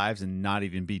their lives and not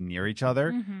even be near each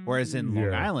other. Whereas in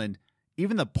Long Island,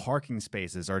 even the parking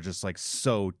spaces are just like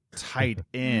so tight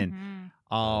in.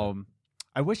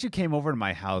 I wish you came over to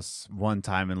my house one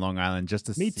time in Long Island just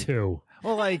to see. Me too.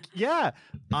 Well, like, yeah,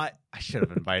 I should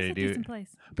have invited you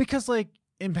because, like,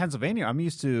 in Pennsylvania, I'm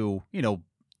used to,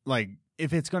 like,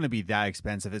 if it's going to be that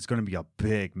expensive, it's going to be a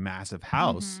big, massive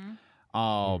house.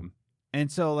 And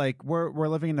so, like, we're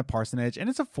living in the parsonage, and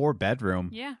it's a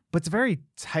 4-bedroom. Yeah, but it's a very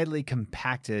tightly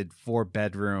compacted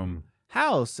 4-bedroom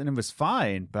house, and it was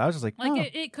fine. But I was just like,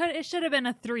 it should have been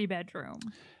a 3-bedroom.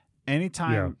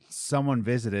 Anytime someone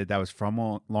visited that was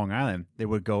from Long Island, they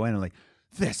would go in and like,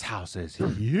 this house is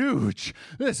huge.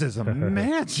 This is a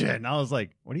mansion. I was like,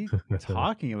 what are you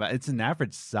talking about? It's an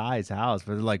average size house,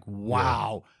 but they're like,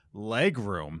 wow, leg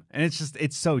room. And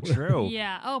it's so true.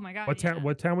 Yeah. Oh my God.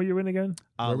 What town were you in again?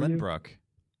 Lynbrook.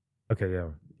 Okay. Yeah.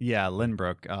 Yeah.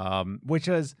 Lynbrook. Which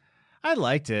was, I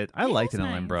liked it. I liked it in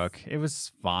Lynbrook. It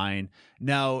was fine.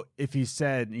 Now, if you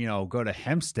said, go to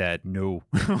Hempstead, no,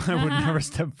 I would never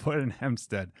step foot in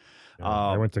Hempstead.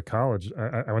 I went to college.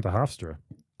 I went to Hofstra.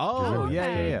 Oh,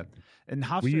 yeah. And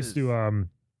Hofstra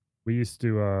we used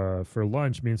to for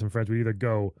lunch, me and some friends, we'd either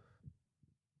go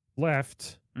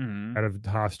left out of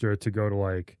Hofstra to go to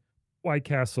like White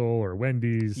Castle or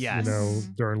Wendy's,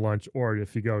 during lunch, or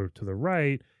if you go to the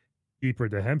right, deeper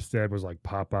to Hempstead was like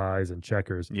Popeyes and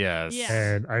Checkers. Yes.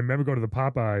 And I remember going to the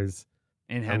Popeyes.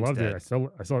 In Hempstead. I loved it.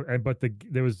 I saw, but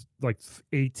there was like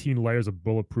 18 layers of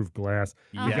bulletproof glass.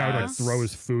 The guy would like throw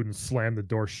his food and slam the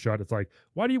door shut. It's like,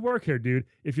 why do you work here, dude?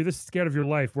 If you're this scared of your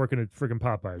life working at freaking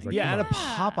Popeyes. Like, at a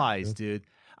Popeyes, dude.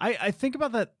 I think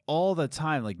about that all the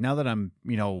time. Like now that I'm,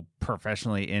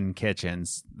 professionally in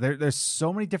kitchens, there's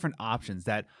so many different options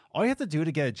that all you have to do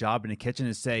to get a job in a kitchen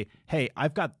is say, hey,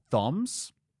 I've got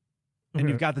thumbs. And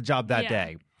you've got the job that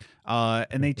day.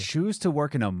 And they choose to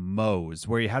work in a Moe's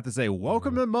where you have to say,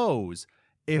 welcome to Moe's.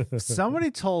 If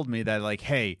somebody told me that, like,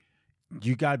 hey,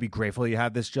 you got to be grateful you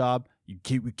have this job. We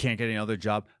can't get any other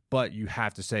job, but you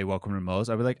have to say welcome to Moe's.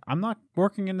 I'd be like, I'm not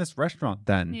working in this restaurant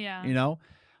then. Yeah.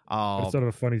 It's sort of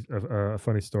a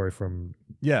funny story from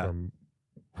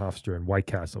Hofstra and White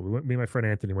Castle. Me and my friend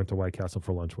Anthony went to White Castle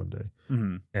for lunch one day.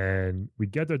 And we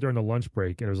get there during the lunch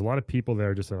break, and there was a lot of people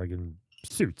there just like in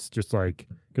suits, just like,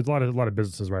 because a lot of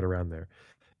businesses right around there,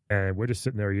 and we're just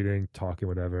sitting there eating, talking,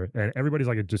 whatever, and everybody's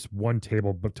like at just one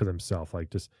table but to themselves, like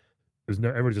just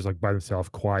everybody's just like by themselves,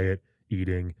 quiet,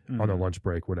 eating on their lunch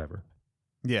break, whatever.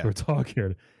 We're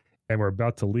talking, and we're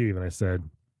about to leave, and I said,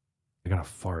 I gotta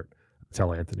fart.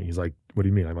 Tell Anthony. He's like, what do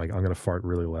you mean? I'm like, I'm gonna fart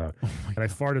really loud. And I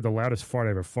farted the loudest fart I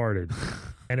ever farted.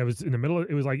 And it was in the middle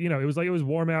it was like, it was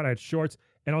warm out. I had shorts,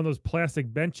 and on those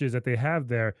plastic benches that they have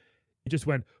there, it just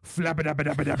went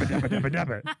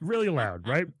flabba-dabba-dabba-dabba-dabba-dabba-dabba, really loud,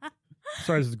 right?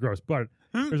 Sorry, this is gross, but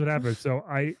here's what happened. So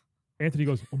Anthony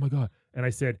goes, oh my God. And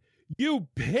I said, you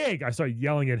pig. I started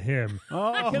yelling at him.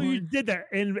 I can't believe you did that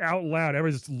out loud.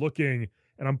 Everyone's just looking,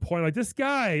 and I'm pointing like, this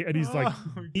guy. And he's like,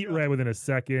 eat red within a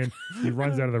second. He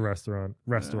runs out of the restaurant,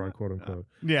 quote unquote.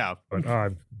 Yeah. But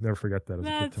I'll never forget that.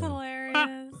 That's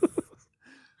hilarious.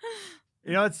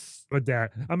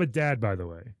 I'm a dad, by the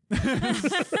way.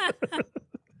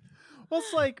 Well,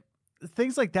 it's like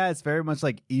things like that. It's very much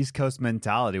like East Coast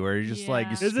mentality where you're just like,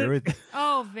 you screw with.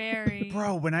 Oh, very.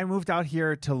 Bro, when I moved out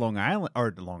here to to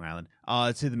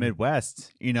the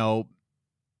Midwest,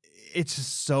 it's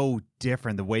just so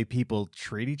different the way people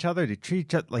treat each other. They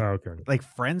treat each other like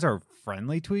friends are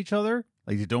friendly to each other.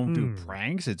 Like they don't do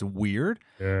pranks. It's weird.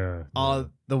 Yeah.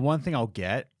 The one thing I'll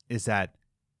get is that,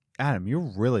 Adam, you're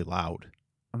really loud.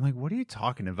 I'm like, what are you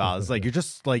talking about? It's like, you're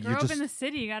just like, Grow up in the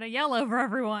city. You got to yell over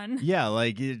everyone. Yeah.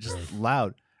 Like you're just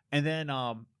loud. And then,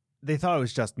 they thought it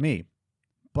was just me,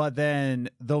 but then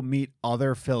they'll meet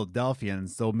other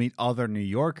Philadelphians. They'll meet other New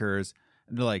Yorkers,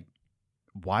 and they're like,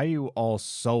 why are you all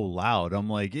so loud? I'm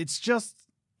like, it's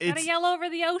gotta yell over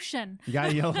the ocean. You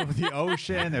gotta yell over the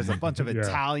ocean. There's a bunch of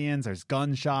Italians. There's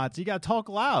gunshots. You gotta talk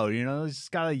loud. You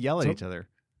just gotta yell at each other.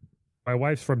 My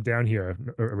wife's from down here,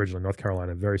 originally North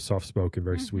Carolina, very soft-spoken,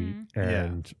 very sweet.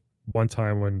 And one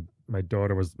time when my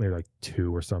daughter was maybe like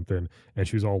 2 or something, and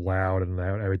she was all loud and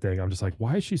everything, I'm just like,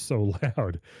 why is she so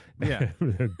loud? Yeah.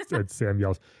 And Sam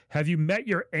yells, have you met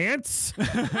your aunts?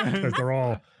 Because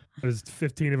there's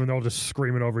 15 of them, they're all just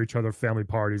screaming over each other, family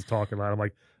parties, talking loud. I'm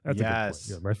like, that's a good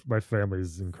point. Yeah, my family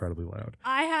is incredibly loud.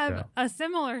 I have a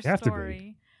similar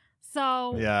story.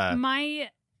 So my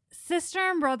sister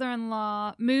and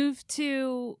brother-in-law moved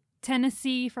to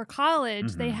Tennessee for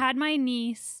college. They had my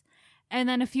niece, and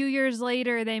then a few years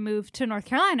later they moved to North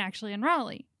Carolina, actually in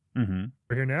Raleigh. Mm-hmm.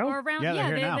 We're here now? Or around, Yeah,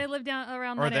 they're here now. they live down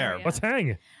around Or that there. area. Let's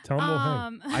hang. Tell them we'll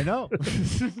hang. I know.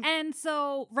 And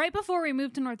so right before we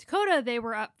moved to North Dakota, they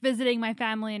were up visiting my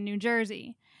family in New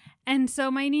Jersey. And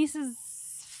so my niece is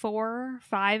 4,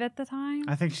 5 at the time.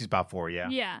 I think she's about 4, yeah.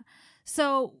 Yeah.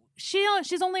 So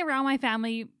she's only around my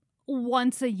family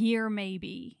once a year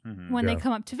maybe when they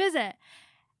come up to visit.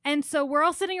 And so we're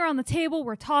all sitting around the table,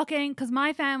 we're talking, because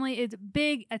my family is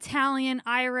big Italian,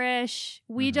 Irish.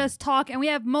 We just talk, and we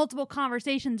have multiple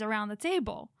conversations around the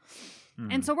table.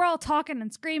 And so we're all talking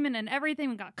and screaming and everything.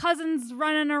 We got cousins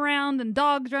running around and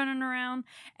dogs running around.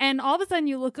 And all of a sudden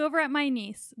you look over at my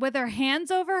niece with her hands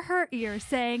over her ears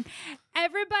saying,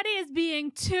 everybody is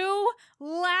being too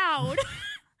loud.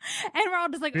 And we're all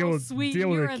just like, oh, sweet,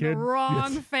 you're in the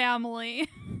wrong family.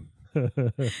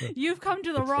 You've come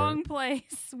to the wrong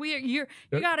place. You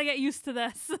got to get used to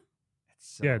this.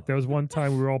 Yeah, there was one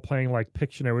time we were all playing like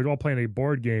Pictionary. We were all playing a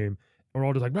board game. And we're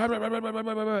all just like, blah, blah, blah, blah, blah,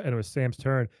 blah, blah, and it was Sam's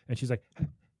turn. And she's like,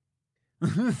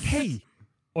 hey.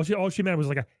 All she meant was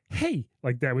like, hey,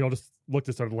 like that. We all just looked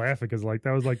and started laughing because like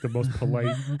that was like the most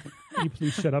polite, can you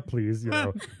please shut up, please?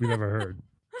 We've ever heard.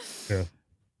 Yeah.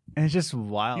 And it's just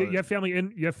wild. You have family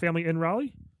in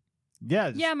Raleigh?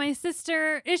 Yeah. Yeah, my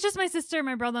sister. It's just my sister,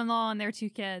 my brother-in-law, and their 2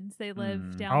 kids. They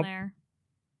live down there.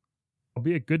 I'll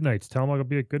be at Goodnights. Tell them I'll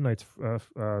be at Goodnights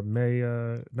May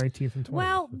 19th and 20th.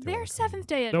 Well, they're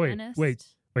Seventh-day Adventists. Wait,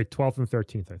 12th and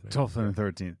 13th, I think. 12th and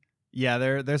 13th. Yeah,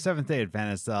 they're Seventh-day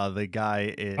Adventists. The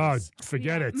guy is... Oh,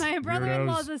 forget it. My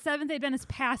brother-in-law is a Seventh-day Adventist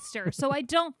pastor, so I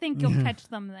don't think you'll catch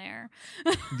them there.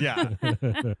 Yeah.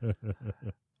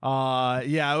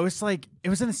 Yeah, it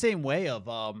was in the same way of...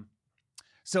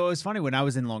 So it was funny, when I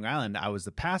was in Long Island, I was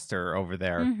the pastor over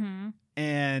there.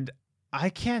 And I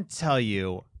can't tell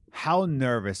you how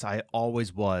nervous I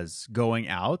always was going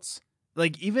out.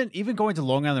 Like, even going to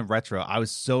Long Island Retro, I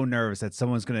was so nervous that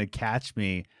someone's going to catch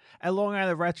me at Long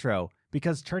Island Retro,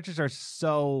 because churches are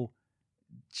so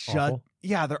awful.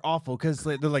 Yeah, they're awful, because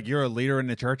they're like, you're a leader in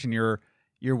the church and you're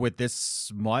with this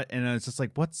smut, and it's just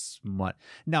like, what smut?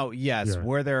 Now, yes,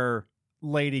 were there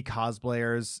lady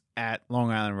cosplayers at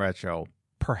Long Island Retro?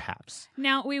 Perhaps.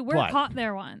 Now, we were caught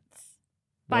there once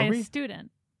by a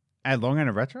student. At Long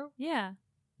Island Retro? Yeah.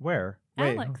 Where?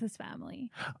 Alex's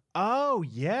family. Oh,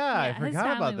 yeah. I forgot his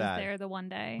family about that. Was there the one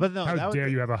day. But no, how dare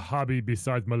you have a hobby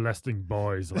besides molesting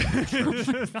boys like the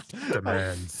church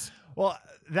demands? Well,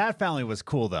 that family was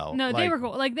cool, though. No, they were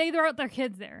cool. Like, they brought their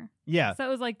kids there. Yeah. So it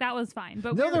was like, that was fine.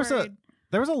 But no,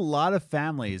 there was a lot of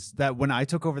families that when I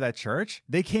took over that church,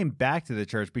 they came back to the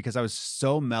church because I was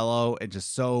so mellow and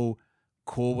just so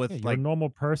cool with you're a normal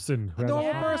person.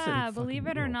 Yeah, believe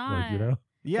it or not. Like,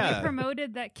 Yeah. They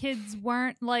promoted that kids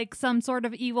weren't like some sort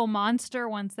of evil monster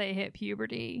once they hit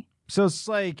puberty. So it's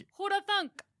like, who'da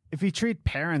thunk? If you treat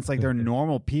parents like they're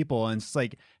normal people, and it's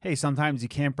like, hey, sometimes you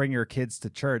can't bring your kids to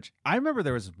church. I remember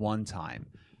there was one time,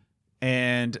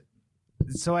 and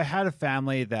so I had a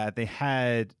family that they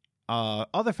had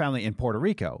other family in Puerto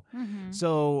Rico.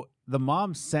 So the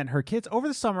mom sent her kids over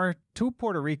the summer to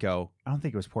Puerto Rico. I don't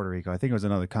think it was Puerto Rico. I think it was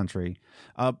another country.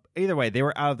 Either way, they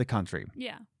were out of the country.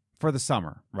 Yeah. For the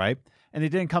summer, right? And they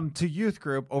didn't come to youth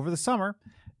group over the summer.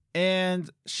 And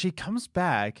she comes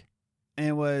back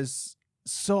and was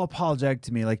so apologetic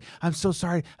to me. Like, I'm so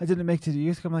sorry I didn't make it to the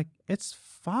youth group. I'm like, it's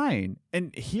fine.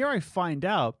 And here I find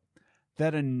out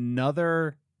that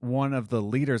another one of the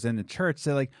leaders in the church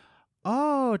said, like,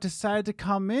 oh, decided to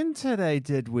come in today,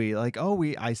 did we? Like, oh,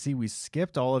 I see we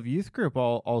skipped all of youth group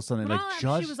all of a sudden. Well,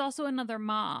 like, she was also another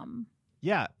mom.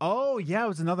 Yeah. Oh, yeah. It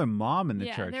was another mom in the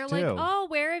church, they're too. like, oh,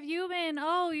 where have you been?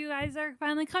 Oh, you guys are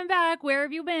finally coming back. Where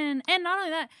have you been? And not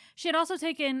only that, she had also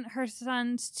taken her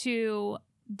sons to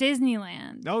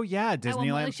Disneyland. Oh, yeah.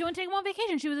 Disneyland. Like, she wouldn't take them on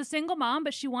vacation. She was a single mom,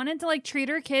 but she wanted to like treat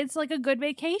her kids like a good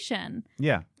vacation.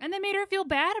 Yeah. And they made her feel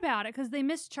bad about it because they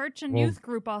missed church and youth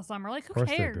group all summer. Like, who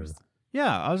cares?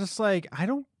 Yeah. I was just like, I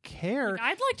don't care. Like,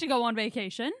 I'd like to go on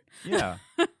vacation. Yeah.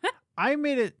 I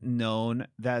made it known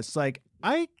that it's like,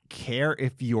 I care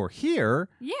if you're here.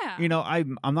 Yeah. You know,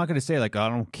 I'm not going to say like, oh, I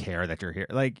don't care that you're here.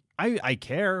 Like, I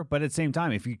care, but at the same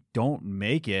time, if you don't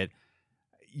make it,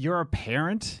 you're a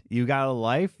parent. You got a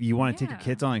life. You want to take your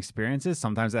kids on experiences.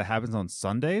 Sometimes that happens on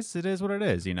Sundays. It is what it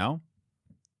is, you know?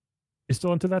 You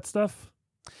still into that stuff?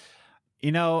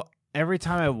 You know, every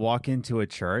time I walk into a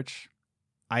church,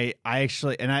 I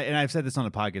actually, and I've said this on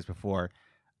the podcast before,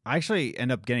 I actually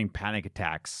end up getting panic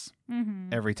attacks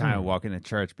every time I walk into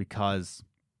church because,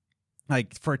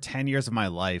 like, for 10 years of my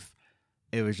life,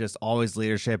 it was just always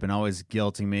leadership and always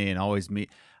guilting me and always me.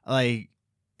 Like,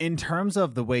 in terms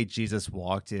of the way Jesus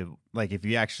walked, if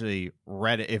you actually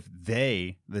read it, if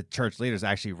the church leaders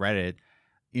actually read it,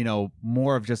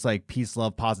 more of just like peace,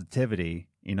 love, positivity.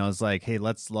 It's like, hey,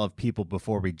 let's love people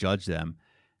before we judge them.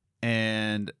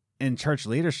 And in church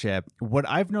leadership, what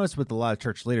I've noticed with a lot of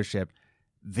church leadership,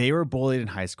 they were bullied in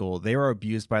high school. They were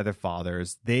abused by their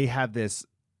fathers. They have this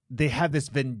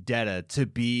vendetta to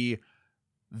be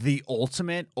the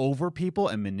ultimate over people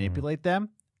and manipulate them.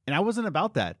 And I wasn't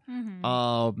about that.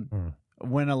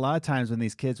 When a lot of times when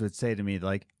these kids would say to me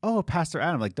like, "Oh, Pastor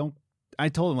Adam," I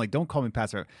told them like, "Don't call me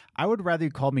Pastor Adam. I would rather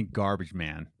you call me Garbage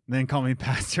Man than call me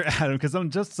Pastor Adam because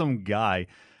I'm just some guy."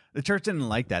 The church didn't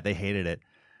like that. They hated it.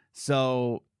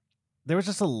 So there was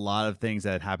just a lot of things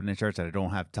that happened in church that I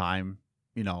don't have time,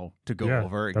 to go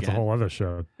over again. That's a whole other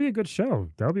show. It'd be a good show.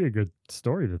 That would be a good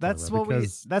story to That's talk about.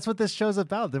 That's what this show's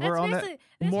about. We're on that.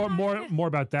 More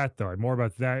about that though. More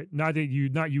about that. Not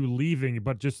you leaving,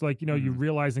 but just like you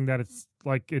realizing that it's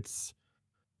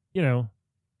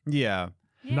Yeah.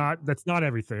 That's not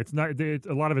everything. It's not. A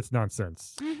lot of it's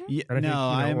nonsense. Yeah. And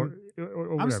I No,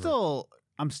 think,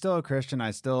 I'm still a Christian.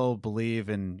 I still believe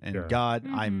in God.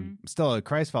 I'm still a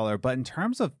Christ follower. But in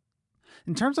terms of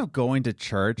going to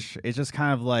church, it's just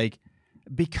kind of like,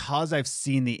 because I've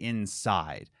seen the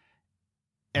inside.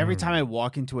 Every time I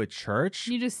walk into a church,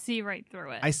 you just see right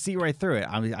through it. I see right through it.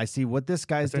 I see what this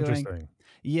guy's doing. Interesting.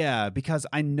 Yeah, because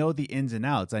I know the ins and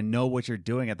outs. I know what you're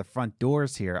doing at the front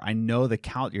doors here. I know the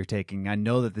count you're taking. I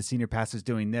know that the senior pastor's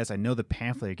doing this. I know the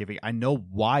pamphlet you're giving. I know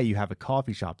why you have a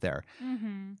coffee shop there.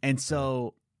 And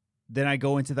so then I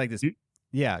go into like this.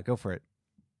 Yeah, go for it.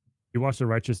 You watch The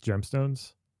Righteous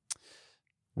Gemstones?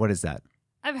 What is that?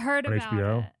 I've heard on about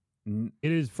HBO. it.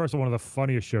 It is, first of all, one of the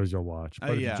funniest shows you'll watch.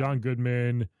 But it's John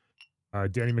Goodman,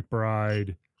 Danny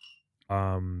McBride,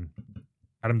 Adam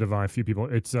Devine, a few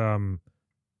people. It's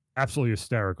absolutely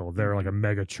hysterical. They're like a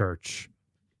mega church,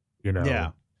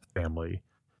 family.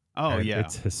 Oh, and yeah.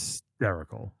 It's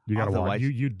hysterical. You got to watch.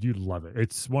 You'd love it.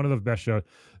 It's one of the best shows.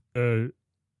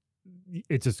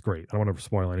 It's just great. I don't want to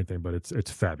spoil anything, but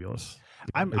it's fabulous.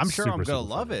 I'm sure I'm gonna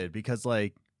love it because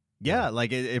like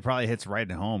it probably hits right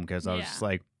at home because I was just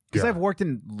like, because I've worked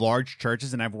in large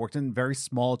churches and I've worked in very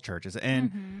small churches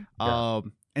and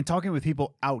talking with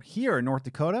people out here in North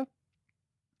Dakota,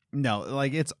 no,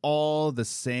 like it's all the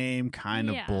same kind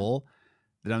of bull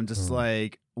that I'm just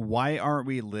like, why aren't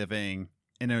we living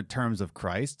in terms of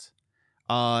Christ?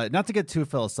 Not to get too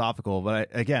philosophical, but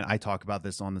I talk about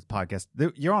this on this podcast.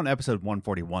 You're on episode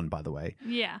 141, by the way.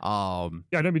 Yeah. I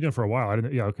know you've been for a while. I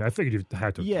didn't. Yeah. Okay. I figured you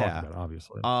had to talk about it,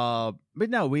 obviously. But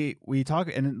no, we talk,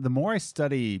 and the more I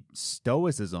study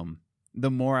Stoicism,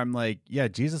 the more I'm like, yeah,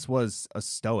 Jesus was a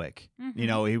Stoic.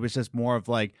 He was just more of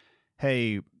like,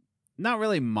 hey, not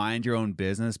really mind your own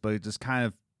business, but just kind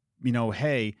of,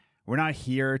 hey, we're not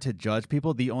here to judge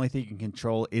people. The only thing you can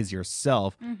control is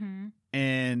yourself.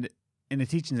 And in the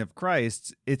teachings of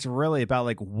Christ, it's really about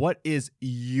like, what is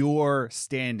your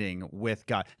standing with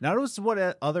God? Not just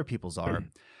what other people's are.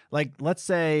 Like, let's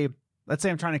say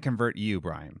I'm trying to convert you,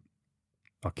 Brian.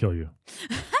 I'll kill you.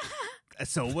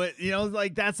 So what,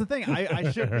 like that's the thing.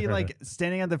 I should be like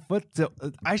standing at the foot.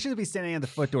 I should be standing at the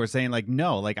foot door saying like,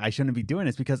 no, like I shouldn't be doing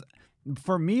this, because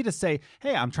for me to say,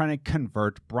 hey, I'm trying to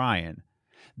convert Brian,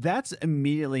 that's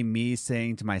immediately me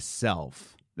saying to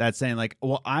myself, that's saying like,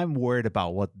 well, I'm worried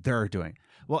about what they're doing.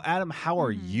 Well, Adam, how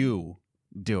are you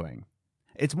doing?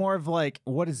 It's more of like,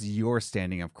 what is your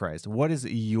standing of Christ? What is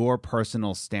your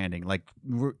personal standing? Like,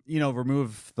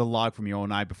 remove the log from your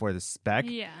own eye before the speck.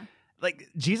 Yeah. Like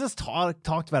Jesus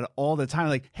talked about it all the time.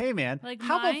 Like, hey man, like,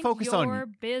 how about focus on your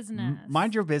business?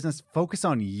 Mind your business. Focus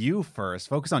on you first.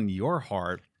 Focus on your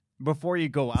heart before you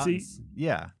go out.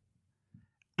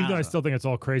 Even though I still think it's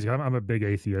all crazy. I'm a big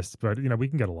atheist, but we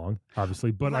can get along, obviously.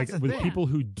 But like with people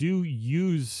who do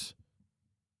use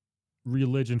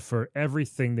religion for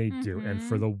everything they do, and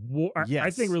for the war,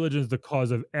 I think religion is the cause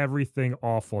of everything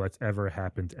awful that's ever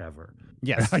happened ever.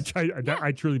 Yes,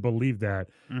 I truly believe that.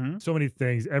 So many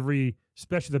things,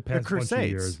 especially the past bunch of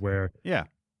years, where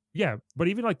but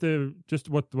even like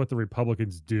what the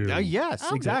Republicans do.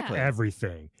 Yes, exactly.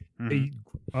 Everything. They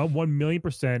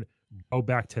 1,000,000% go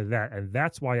back to that, and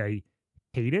that's why I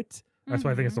hate it. That's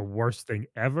why I think it's the worst thing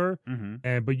ever.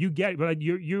 But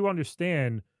you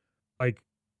understand, like,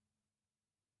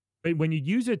 when you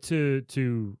use it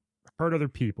to hurt other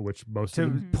people, which most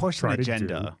of them push an do,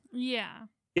 agenda.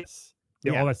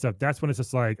 all that stuff. That's when it's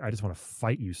just like, I just want to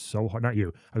fight you so hard. Not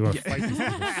you. I want to fight these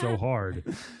people so hard.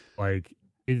 Like,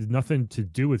 it has nothing to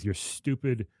do with your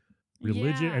stupid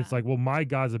religion. And it's like, well, my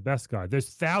God's the best God.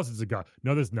 There's thousands of gods.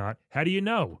 No, there's not. How do you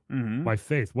know? By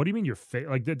faith. What do you mean your faith?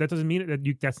 Like, that doesn't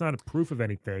mean that's not a proof of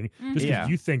anything. Just because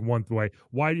you think one way.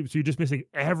 So you're just missing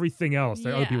everything else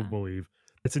that other people believe.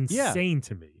 It's insane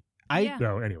to me.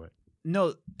 So anyway.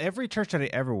 No, every church that I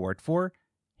ever worked for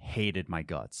hated my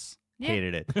guts.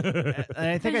 Hated it. And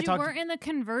I think you weren't in the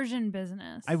conversion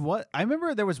business. I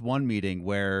remember there was one meeting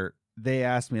where they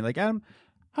asked me, like, Adam,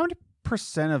 how many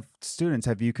 % of students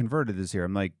have you converted this year?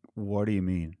 I'm like, what do you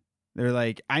mean? They're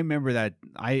like, I remember that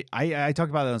I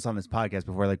talked about this on this podcast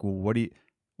before. Like, well, what do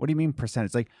you mean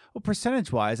percentage? Like, well,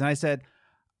 percentage wise. And I said,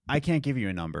 I can't give you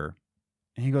a number.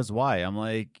 And he goes, why? I'm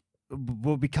like,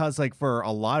 well, because like for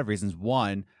a lot of reasons.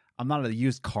 One, I'm not a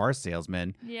used car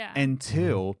salesman. Yeah. And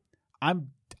two,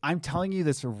 I'm telling you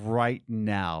this right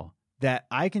now that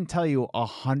I can tell you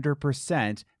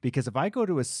 100% because if I go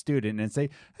to a student and say,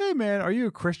 hey man, are you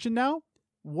a Christian now?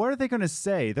 What are they going to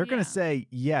say? They're going to say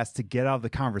yes to get out of the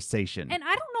conversation. And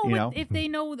I don't know if they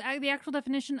know the actual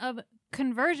definition of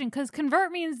conversion, because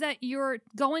convert means that you're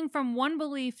going from one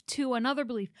belief to another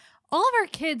belief. All of our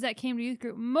kids that came to youth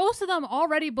group, most of them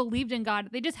already believed in God.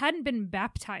 They just hadn't been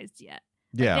baptized yet.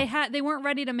 Yeah. They weren't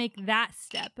ready to make that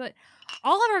step, but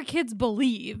all of our kids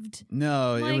believed.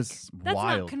 No, it was that's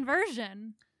wild. not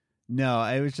conversion. No,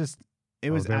 it was just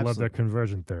they love that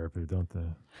conversion therapy, don't they?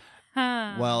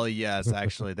 Well, yes,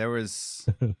 actually, there was.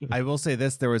 I will say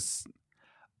this: there was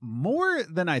more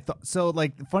than I thought. So,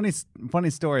 like, funny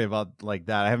story about like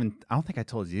that. I don't think I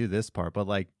told you this part, but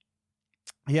like,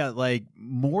 yeah, like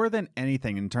more than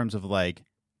anything in terms of like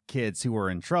kids who were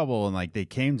in trouble and like they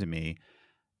came to me.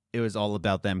 It was all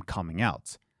about them coming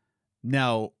out.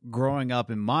 Now, growing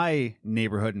up in my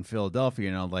neighborhood in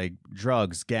Philadelphia, like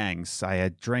drugs, gangs, I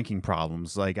had drinking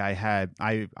problems. Like I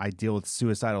deal with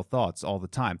suicidal thoughts all the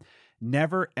time.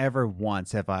 Never, ever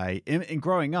once have I, in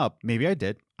growing up, maybe I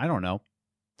did. I don't know.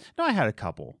 No, I had a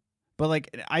couple. But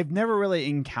like, I've never really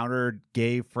encountered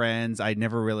gay friends. I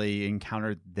never really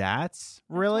encountered that,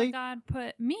 really. That's why God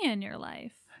put me in your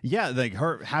life. Yeah, like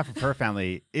half of her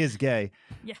family is gay.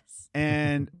 Yes.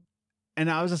 And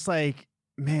I was just like,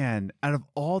 man, out of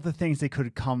all the things they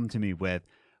could come to me with,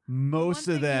 most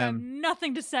of them you have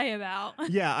nothing to say about.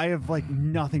 Yeah, I have like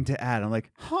nothing to add. I'm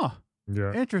like, huh.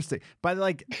 Yeah. Interesting. By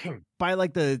like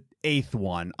the 8th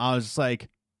one, I was just like,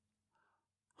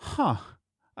 huh.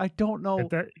 I don't know.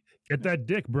 Get that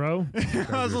dick, bro.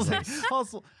 I was like,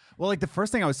 well, like the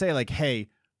first thing I would say, like, hey,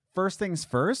 first things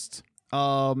first,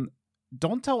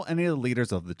 don't tell any of the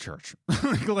leaders of the church.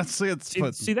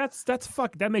 See, that's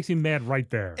fuck. That makes me mad right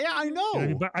there. Yeah, I know. You know what I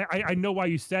mean? But I know why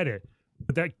you said it.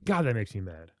 But that makes me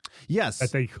mad. Yes,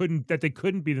 that they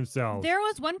couldn't be themselves. There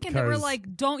was one kid that were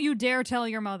like, "Don't you dare tell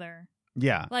your mother."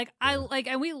 Yeah, like I like,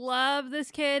 and we love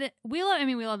this kid. We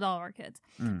loved all of our kids,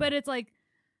 but it's like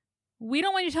we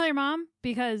don't want you to tell your mom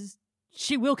because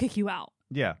she will kick you out.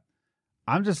 Yeah.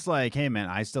 I'm just like, hey man,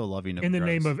 I still love you. In the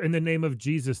name of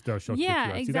Jesus, though, she'll kick you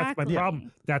out. Exactly. See, that's my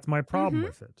problem. That's my problem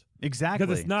with it. Exactly.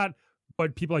 Because it's not.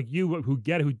 But people like you who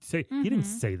get it, who say he didn't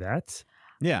say that.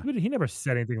 Yeah, he never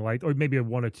said anything like, or maybe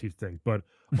one or two things. But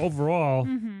overall,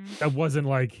 that wasn't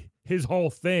like his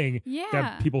whole thing.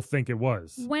 That people think it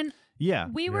was. When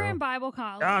we were in Bible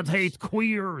college, God hates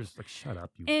queers. Like, shut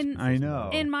up, you. I know.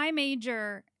 In my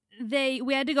major,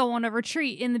 we had to go on a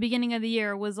retreat in the beginning of the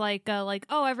year. It was like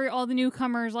all the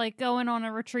newcomers like going on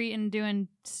a retreat and doing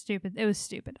stupid. It was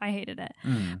stupid. I hated it.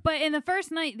 But in the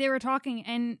first night they were talking,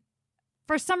 and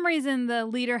for some reason the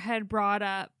leader had brought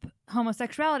up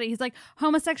homosexuality. He's like,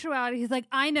 homosexuality. He's like,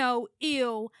 I know,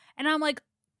 ew. And I'm like,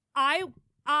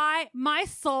 my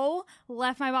soul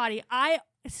left my body. I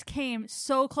came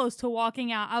so close to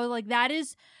walking out. I was like, that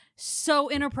is so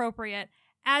inappropriate.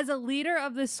 As a leader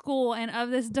of this school and of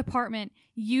this department,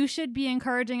 you should be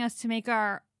encouraging us to make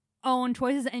our own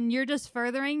choices, and you're just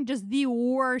furthering just the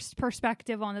worst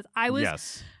perspective on this. I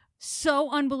was so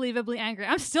unbelievably angry.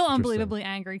 I'm still unbelievably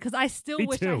angry because I still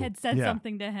wish I had said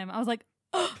something to him. I was like,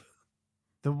 ugh.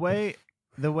 The way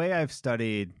I've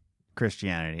studied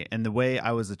Christianity and the way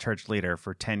I was a church leader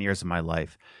for 10 years of my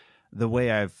life, the way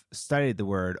I've studied the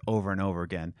word over and over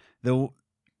again,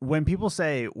 when people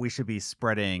say we should be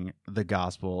spreading the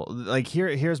gospel, like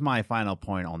here's my final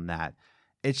point on that.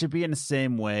 It should be in the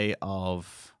same way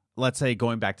of, let's say,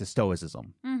 going back to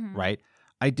Stoicism, right?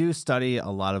 I do study a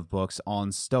lot of books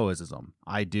on Stoicism.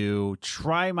 I do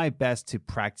try my best to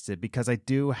practice it because I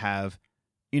do have,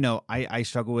 I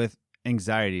struggle with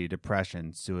anxiety,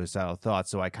 depression, suicidal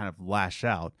thoughts, so I kind of lash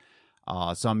out.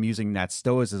 So I'm using that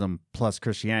Stoicism plus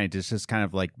Christianity to just kind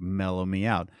of like mellow me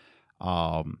out.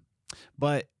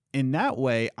 But in that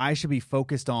way, I should be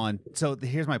focused on, so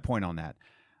here's my point on that.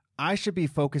 I should be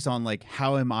focused on like,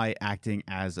 how am I acting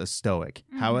as a Stoic?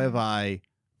 How have I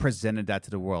presented that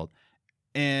to the world?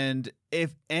 And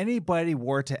if anybody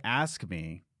were to ask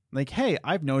me, Like, hey,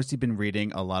 I've noticed you've been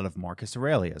reading a lot of Marcus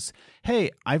Aurelius.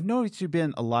 Hey, I've noticed you've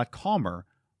been a lot calmer.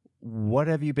 What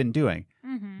have you been doing?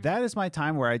 Mm-hmm. That is my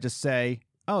time where I just say,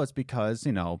 oh, it's because,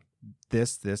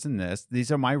 this, and this.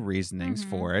 These are my reasonings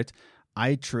for it.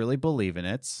 I truly believe in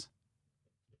it.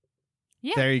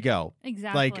 Yeah. There you go.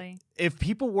 Exactly. Like, if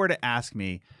people were to ask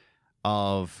me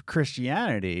of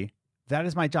Christianity, that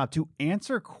is my job, to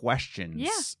answer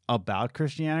questions about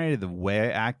Christianity, the way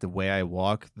I act, the way I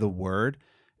walk, the word,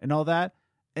 and all that.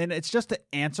 And it's just to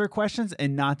answer questions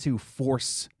and not to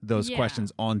force those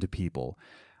questions onto people.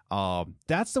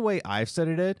 That's the way I've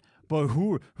studied it. But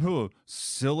who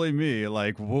silly me?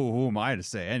 Like, who am I to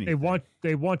say anything?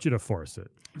 They want you to force it.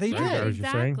 They right? did.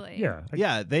 Exactly.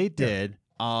 Yeah, they did.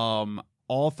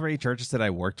 All three churches that I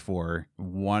worked for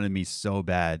wanted me so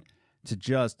bad to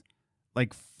just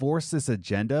like force this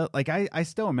agenda. Like I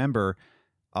still remember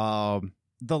the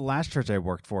last church I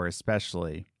worked for,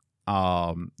 especially,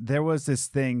 there was this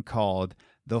thing called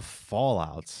the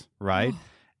Fallout, right?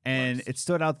 And it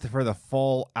stood out for the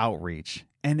fall outreach.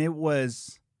 And it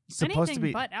was supposed to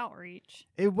be but outreach.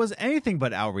 It was anything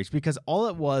but outreach, because all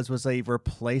it was a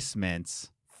replacement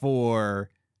for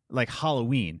like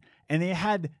Halloween. And they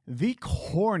had the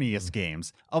corniest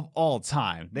games of all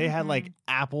time. They had like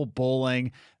apple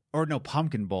bowling, or no,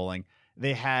 pumpkin bowling.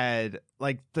 They had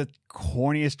like the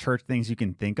corniest church things you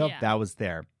can think of. Yeah. That was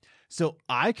there. So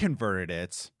I converted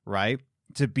it, right,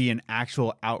 to be an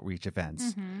actual outreach event.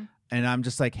 And I'm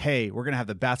just like, hey, we're going to have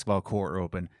the basketball court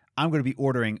open. I'm going to be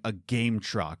ordering a game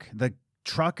truck. The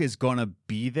truck is going to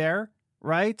be there,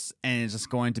 right? And it's just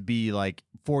going to be like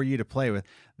for you to play with.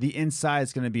 The inside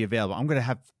is going to be available. I'm going to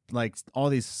have like all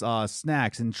these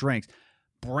snacks and drinks.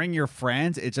 Bring your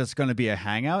friends. It's just going to be a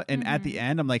hangout. And at the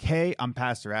end, I'm like, hey, I'm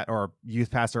Pastor or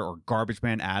youth pastor or garbage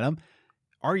man Adam.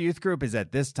 Our youth group is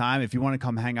at this time. If you want to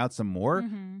come hang out some more,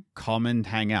 come and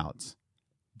hang out.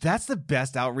 That's the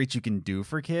best outreach you can do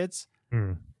for kids.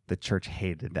 The church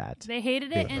hated that. They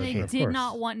hated it, and they did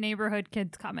not want neighborhood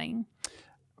kids coming.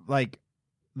 Like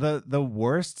the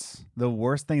worst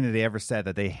thing that they ever said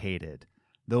that they hated,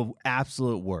 the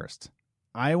absolute worst.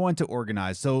 I went to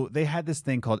organize. So they had this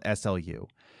thing called SLU.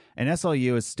 And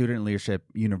SLU is Student Leadership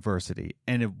University.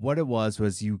 And what it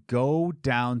was you go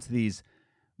down to these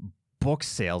book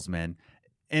salesmen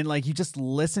and like you just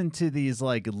listen to these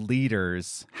like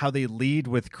leaders, how they lead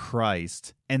with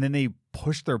Christ. And then they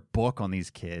push their book on these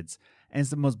kids. And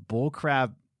it's the most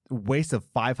bullcrap waste of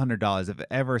 $500 I've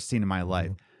ever seen in my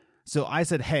life. So I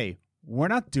said, hey, we're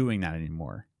not doing that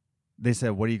anymore. They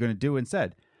said, what are you going to do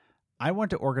instead? I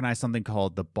want to organize something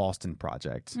called the Boston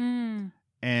Project. And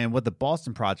what the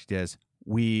Boston Project is,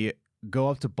 we go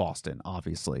up to Boston,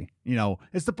 obviously.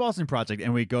 It's the Boston Project,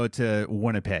 and we go to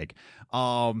Winnipeg.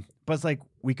 But it's like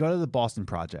we go to the Boston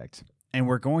Project, and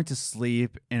we're going to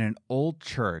sleep in an old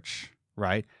church,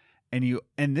 right?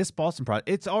 And this Boston Project,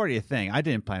 it's already a thing. I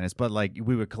didn't plan this, but like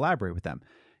we would collaborate with them.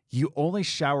 You only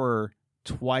shower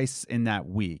twice in that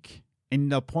week.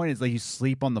 And the point is like you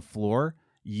sleep on the floor.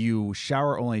 You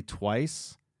shower only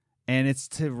twice, and it's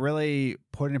to really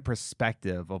put in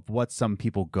perspective of what some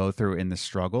people go through in the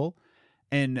struggle.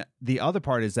 And the other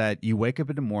part is that you wake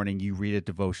up in the morning, you read a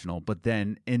devotional, but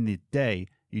then in the day,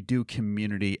 you do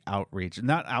community outreach.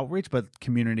 Not outreach, but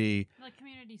community... Like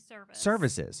community service.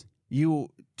 Services. You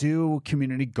do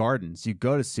community gardens. You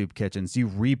go to soup kitchens. You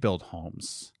rebuild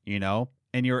homes,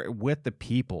 and you're with the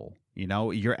people,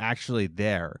 You're actually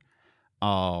there.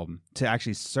 To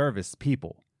actually service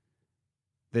people.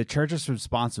 The church's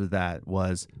response to that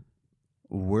was,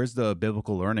 where's the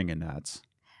biblical learning in that?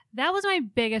 That was my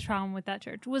biggest problem with that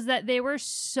church, was that they were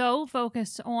so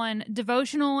focused on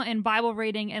devotional and Bible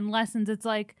reading and lessons. It's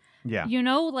like,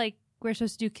 like we're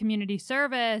supposed to do community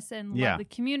service and love the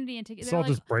community. And it's all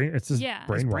just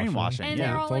brainwashing. And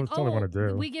they're all that's like, all they want to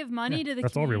do. We give money to the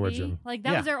that's community. All religion. Like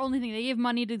that was their only thing. They give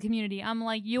money to the community. I'm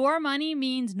like, your money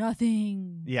means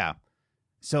nothing. Yeah.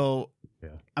 So,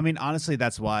 I mean, honestly,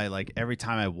 that's why, like, every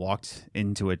time I walked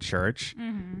into a church,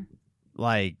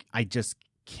 like, I just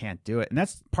can't do it. And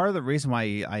that's part of the reason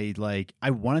why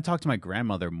I want to talk to my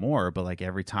grandmother more, but, like,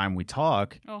 every time we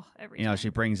talk, she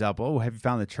brings up, oh, have you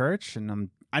found the church?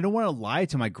 And I don't want to lie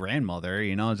to my grandmother,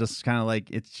 just kind of like,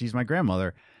 she's my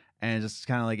grandmother. And it's just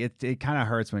kind of like, it kind of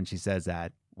hurts when she says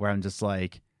that, where I'm just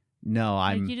like, no,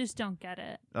 you just don't get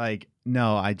it. Like,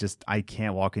 no, I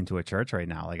can't walk into a church right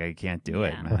now. Like, I can't do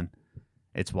it, man.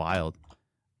 It's wild.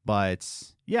 But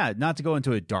yeah, not to go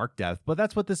into a dark depth, but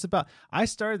that's what this is about. I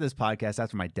started this podcast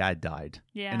after my dad died.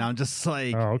 Yeah. And I'm just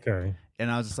like, oh, okay.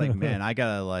 And I was just like, man, I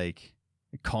gotta like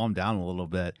calm down a little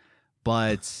bit.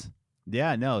 But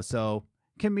yeah, no. So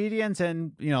comedians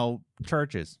and,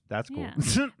 churches. That's cool.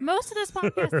 Yeah. Most of this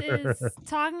podcast is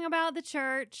talking about the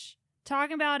church,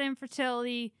 talking about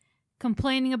infertility,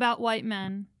 complaining about white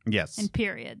men. Yes. And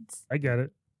periods. I get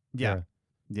it. Yeah.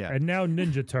 And now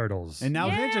Ninja Turtles. And now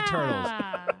Ninja Turtles.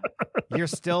 You're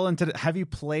still into have you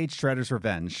played Shredder's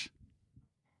Revenge?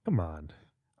 Come on.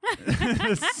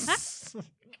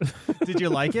 Did you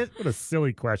like it? What a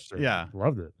silly question. Yeah.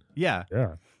 Loved it. Yeah.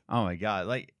 Yeah. Oh my god.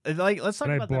 Like let's talk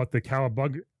about I bought the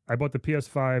Cowabunga. I bought the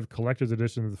PS5 collector's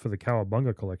edition for the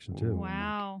Cowabunga collection too.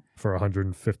 Wow. For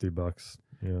 $150.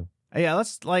 Yeah. Yeah,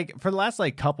 let's for the last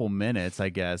couple minutes, I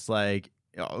guess,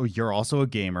 you're also a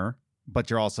gamer, but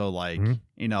you're also a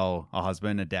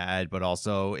husband, a dad, but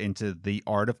also into the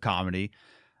art of comedy.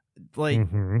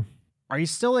 Are you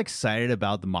still excited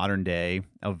about the modern day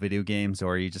of video games,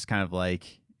 or are you just kind of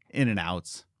in and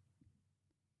outs?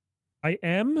 I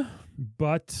am,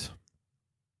 but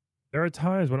there are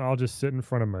times when I'll just sit in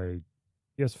front of my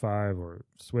PS5 or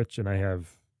Switch and I have,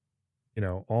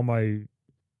 all my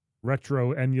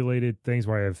retro emulated things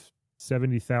where I have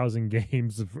 70,000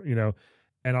 games of,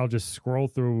 and I'll just scroll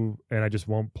through and I just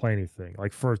won't play anything.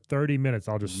 Like for 30 minutes,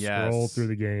 I'll just scroll through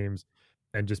the games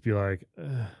and just be like,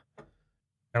 ugh.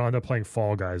 And I'll end up playing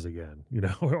Fall Guys again,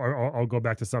 or I'll go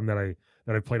back to something that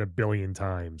I've played 1 billion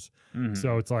times. Mm-hmm.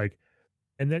 So it's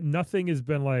and that nothing has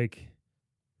been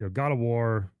God of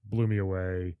War blew me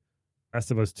away. Last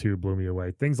of Us 2 blew me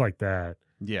away. Things like that.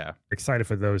 Yeah. Excited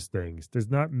for those things. There's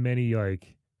not many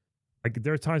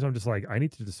there are times I'm just I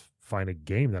need to just find a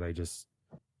game that'll just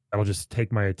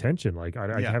take my attention.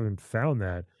 I haven't found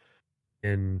that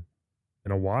in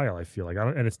a while. I feel I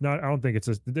don't think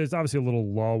there's obviously a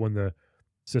little lull when the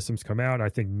systems come out. I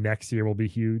think next year will be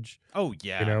huge. Oh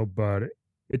yeah. But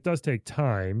it does take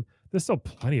time. There's still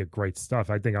plenty of great stuff.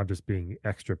 I think I'm just being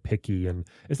extra picky, and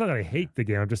it's not that I hate the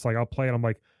game. I'm just I'll play it. I'm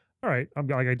all right.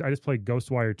 I just played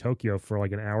Ghostwire Tokyo for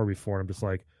an hour before, and I'm just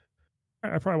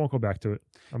I probably won't go back to it.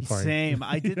 I'm fine. Same.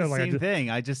 I did the same thing.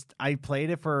 I played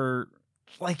it for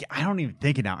I don't even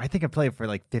think it now. I think I played it for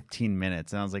 15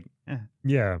 minutes, and I was like, eh.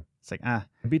 Yeah. It's I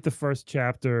beat the first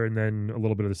chapter and then a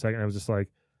little bit of the second. I was just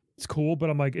it's cool, but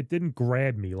I'm it didn't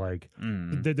grab me.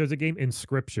 There's a game,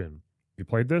 Inscription. You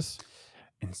played this?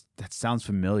 And that sounds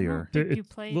familiar. You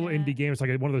played little indie game. It's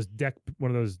one of those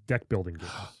deck building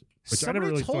games. Which Somebody I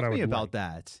never really told thought me about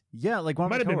that. Yeah, one of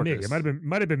my coworkers. It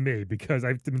might have been me because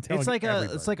I've been telling.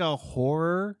 It's like a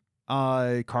horror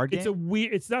card game.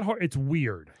 It's not hard. It's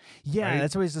weird. Yeah, right?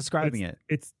 that's what he's describing it.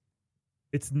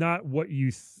 It's not what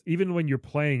you even when you're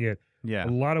playing it. Yeah, a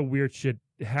lot of weird shit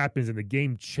happens and the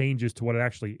game changes to what it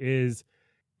actually is,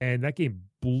 and that game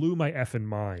blew my effing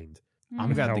mind.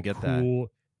 I'm glad to get that.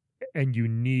 And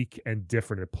unique and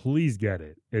different. Please get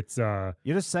it. It's you're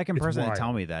the second person wild. to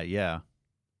tell me that. Yeah.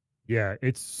 Yeah,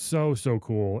 it's so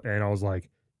cool. And I was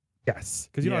yes.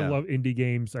 Because I love indie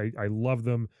games. I love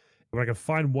them. When I can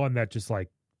find one that just fuck,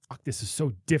 this is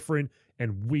so different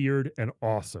and weird and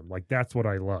awesome. That's what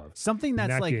I love. Something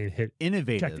that's game hit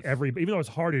innovative. Even though it's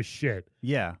hard as shit.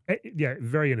 Yeah. Yeah,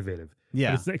 very innovative.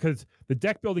 Yeah. Because the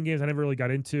deck building games I never really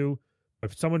got into.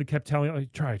 If someone kept telling me,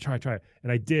 try it.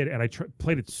 And I did. And I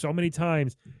played it so many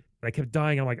times. And I kept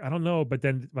dying. I'm I don't know. But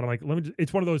I'm let me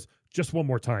it's one of those just one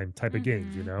more time type of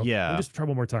games, Yeah. Let me just try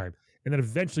one more time. And then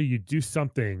eventually you do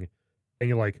something and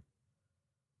you're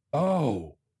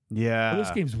oh. Yeah. Well,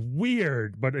 this game's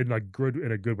weird, but in a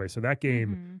good way. So that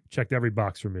game checked every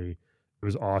box for me. It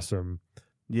was awesome.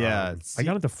 Yeah. I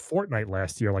got into Fortnite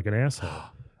last year like an asshole.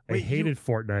 I hated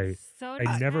Fortnite.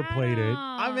 I never played it.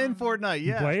 I'm in Fortnite.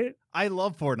 Yeah. You play it? I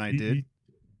love Fortnite, dude.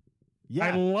 Yeah.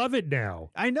 I love it now.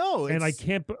 I know. And I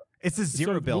can't. It's a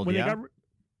zero build, yeah?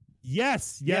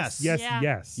 Yes.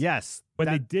 When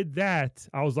they did that,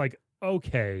 I was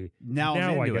okay. Now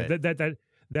I'm into it.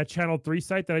 That Channel 3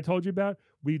 site that I told you about,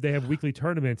 they have weekly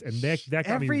tournaments, and that got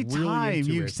every me really time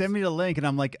into you it. send me the link, and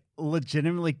I'm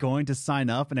legitimately going to sign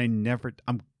up, and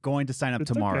I'm going to sign up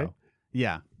tomorrow. Okay.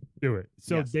 Yeah. Do it.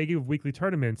 So they give weekly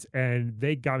tournaments, and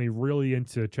they got me really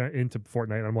into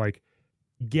Fortnite. I'm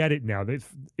get it now.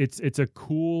 It's a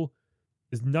cool.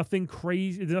 There's nothing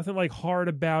crazy. There's nothing hard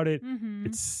about it. Mm-hmm.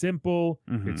 It's simple.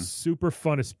 It's super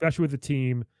fun, especially with the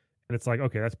team. And it's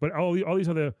okay. But all these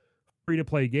other free to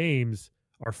play games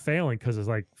are failing because it's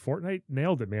Fortnite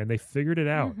nailed it, man. They figured it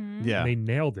out. Mm-hmm. Yeah, and they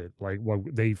nailed it.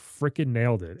 They freaking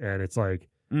nailed it. And it's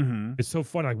it's so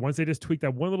fun. Once they just tweak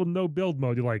that one little no build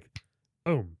mode, you're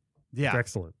boom. Yeah, it's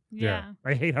excellent. Yeah.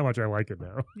 I hate how much I like it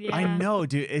now. Yeah. I know,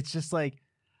 dude. It's just I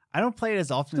don't play it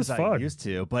as often as I used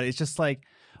to, but it's just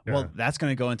well, that's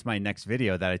going to go into my next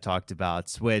video that I talked about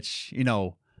Switch.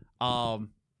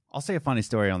 I'll say a funny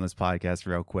story on this podcast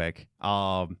real quick.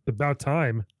 About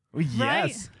time.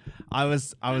 Yes. I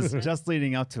was just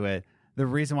leading up to it. The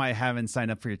reason why I haven't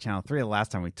signed up for your channel 3 the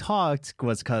last time we talked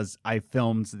was because I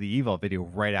filmed the Evo video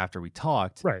right after we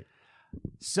talked. Right.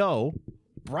 So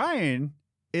Brian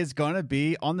is going to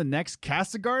be on the next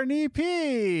Cast a Garden EP.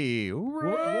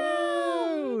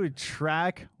 Woo!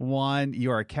 Track 1.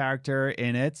 You are a character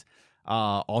in it,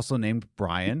 also named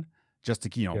Brian. Just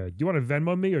to, Yeah. Do you want to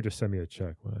Venmo me or just send me a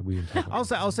check?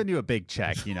 I'll send you a big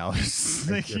check, Yeah,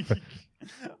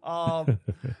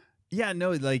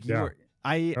 no, like that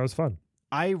was fun.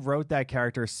 I wrote that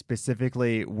character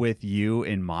specifically with you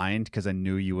in mind because I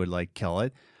knew you would like kill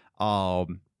it.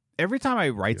 Every time I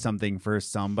write something for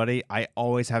somebody, I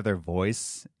always have their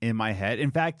voice in my head. In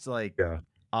fact, like the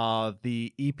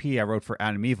EP I wrote for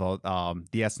Adam Evil,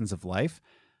 The Essence of Life,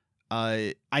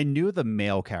 I knew the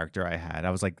male character I had.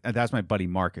 I was like, that's my buddy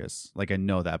Marcus. Like, I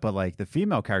know that. But like the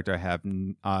female character I have,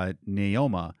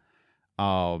 Naoma,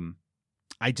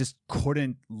 I just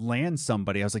couldn't land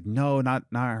somebody. I was like, no, not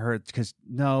her, because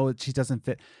no, she doesn't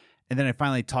fit. And then I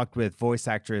finally talked with voice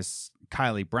actress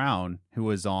Kylie Brown, who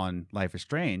was on Life is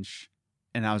Strange,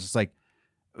 and I was just like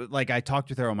I talked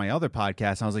with her on my other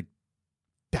podcast, and I was like,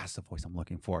 that's the voice I'm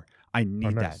looking for. I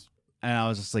need that. And I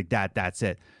was just like, that's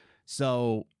it.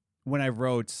 So when I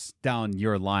wrote down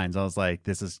your lines, I was like,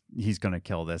 he's gonna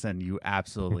kill this, and you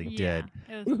absolutely did.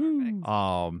 It was perfect.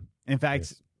 In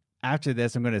fact, after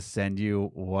this, I'm gonna send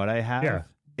you what I have. Yeah.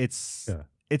 It's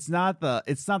not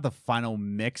the final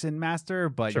mix and master,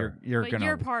 but you're but gonna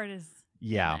your part is in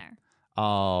there.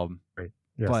 Great.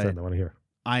 Yeah, but I want to hear.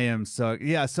 I am so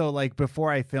like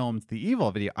before I filmed the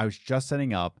Evil video, I was just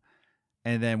setting up,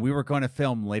 and then we were going to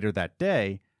film later that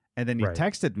day, and then you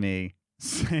texted me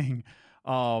saying,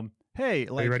 hey,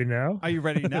 like, are you ready now? Are you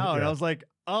ready now? And I was like,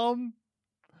 kind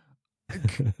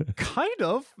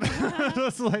of. I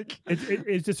was like,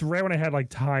 it's just rare when I had like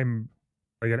time,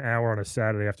 like an hour on a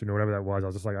Saturday afternoon, whatever that was. I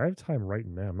was just like, I have time right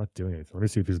now. I'm not doing anything. Let me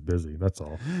see if he's busy. That's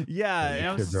all. Yeah, and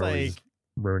I was just like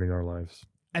ruining our lives.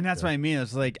 And that's what I mean.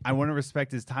 It's like, I want to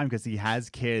respect his time because he has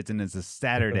kids and it's a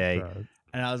Saturday.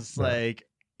 And I was like,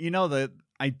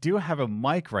 I do have a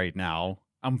mic right now.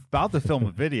 I'm about to film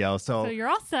a video. So you're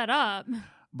all set up.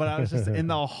 But I was just in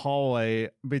the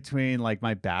hallway between like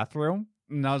my bathroom.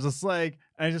 And I was just like,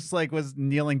 was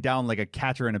kneeling down like a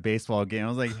catcher in a baseball game. I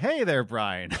was like, hey there,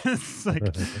 Brian. It's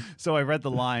like, so I read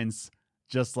the lines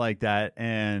just like that.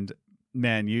 And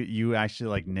man, you actually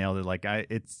like nailed it. Like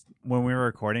it's when we were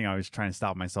recording, I was trying to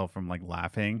stop myself from like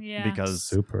laughing because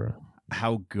super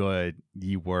how good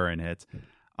you were in it.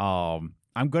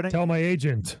 I'm gonna tell my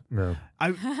agent. No,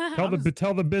 tell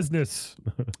the business.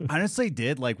 Honestly,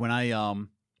 did like when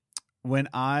I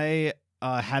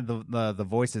had the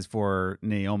voices for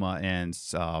Naoma and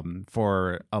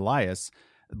for Elias,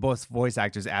 both voice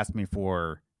actors asked me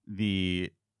for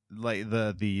the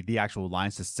actual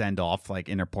lines to send off like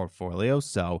in their portfolio,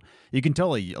 so you can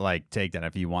totally like take that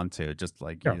if you want to, just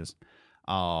like use.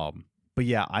 But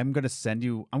yeah, I'm gonna send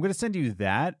you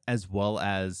that as well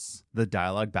as the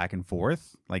dialogue back and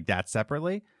forth, like that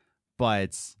separately.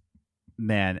 But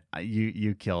man,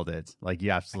 you killed it. Like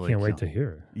you absolutely. I can't wait to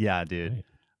hear. Yeah, dude. Right.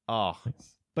 Oh,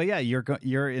 nice. But yeah,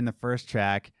 you're in the first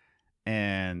track,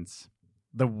 and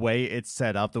the way it's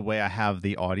set up, the way I have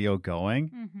the audio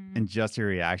going, and just your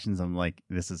reactions, I'm like,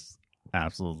 this is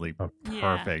absolutely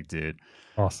perfect, dude.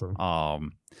 Awesome.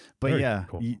 But very yeah,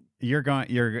 cool. you're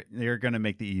gonna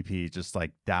make the EP just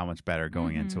like that much better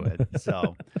going into it.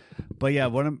 So, but yeah,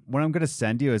 what I'm gonna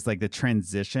send you is like the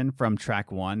transition from track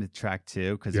 1 to track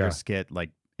 2 because your skit,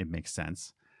 like, it makes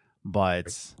sense,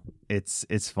 but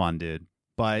it's fun, dude.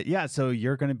 But yeah, so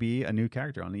you're gonna be a new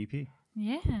character on the EP.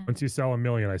 Yeah. Once you sell 1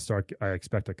 million, I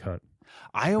expect a cut.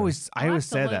 I always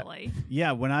say that.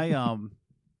 Yeah, when I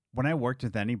worked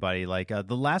with anybody, like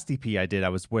the last EP I did, I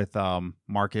was with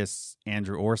Marcus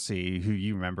Andrew Orsi, who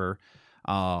you remember,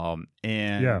 and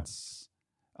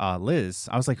Liz.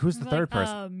 I was like, who's the third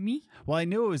person? Me? Well, I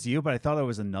knew it was you, but I thought it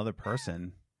was another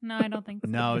person. No, I don't think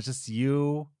so. No, it was just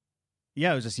you.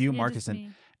 Yeah, it was just you, Marcus,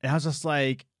 and I was just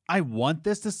like, I want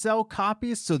this to sell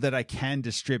copies so that I can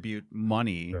distribute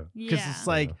money. Because it's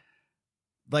like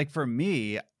for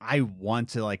me, I want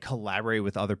to like collaborate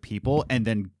with other people and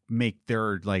then make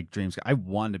their like dreams. I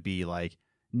want to be like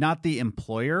not the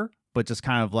employer, but just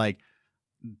kind of like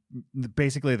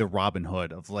basically the Robin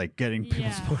Hood of like getting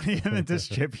people's money and then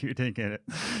distributing it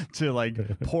to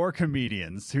like poor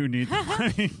comedians who need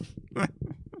the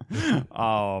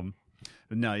money.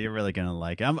 No, you're really gonna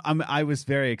like it. I was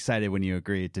very excited when you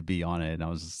agreed to be on it, and I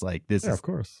was just like, this is, of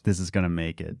course, this is gonna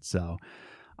make it. So,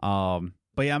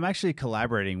 but yeah, I'm actually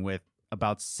collaborating with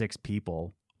about 6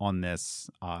 people on this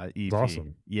EP. It's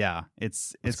awesome. Yeah,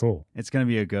 it's cool. It's gonna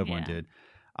be a good one, dude.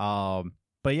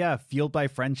 But yeah, Fueled by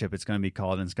Friendship, it's gonna be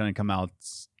called, and it's gonna come out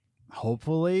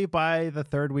hopefully by the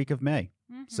 3rd week of May.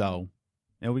 So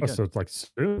it'll be good. So it's like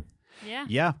soon. Yeah.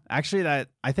 Yeah. Actually,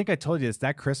 I think I told you this.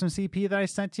 That Christmas EP that I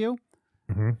sent you,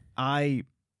 I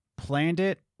planned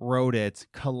it, wrote it,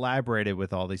 collaborated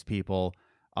with all these people.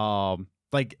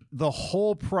 Like the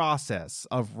whole process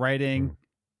of writing,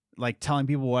 like telling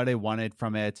people what I wanted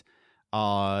from it,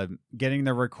 getting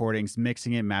the recordings,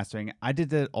 mixing it, mastering. I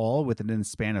did it all within the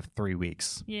span of 3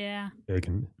 weeks. Yeah.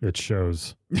 It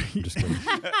shows. I'm just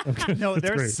kidding. No,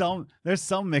 there's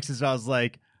some mixes where I was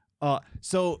like,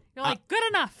 so you're like, good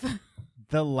enough.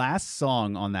 The last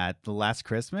song on that, the Last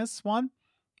Christmas one,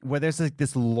 where there's like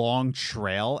this long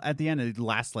trail at the end, it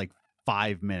lasts like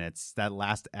 5 minutes. That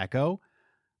last echo,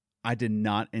 I did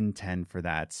not intend for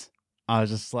that. I was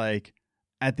just like,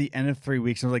 at the end of 3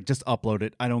 weeks, I was like, just upload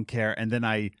it. I don't care. And then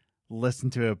I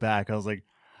listened to it back. I was like,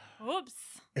 oops.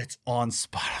 It's on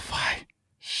Spotify.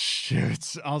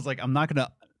 Shoot. I was like, I'm not going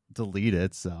to delete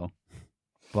it. So,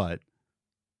 but,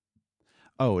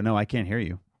 oh, no, I can't hear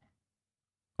you.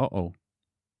 Uh-oh.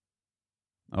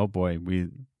 Oh, boy.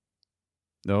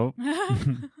 No.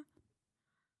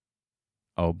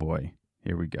 Oh, boy.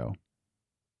 Here we go.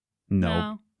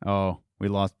 No. Oh, we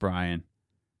lost Brian.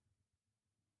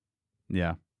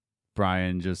 Yeah.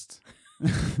 Brian just...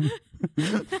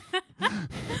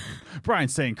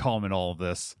 Brian's staying calm in all of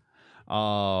this.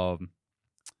 But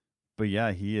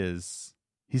yeah, he's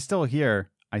still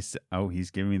here. Oh,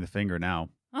 he's giving me the finger now.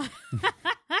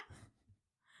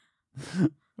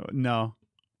 No.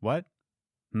 What?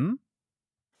 Oh.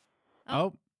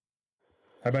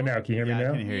 How about now? Can you hear me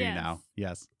now? I can hear you now.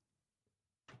 Yes.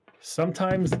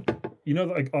 Sometimes,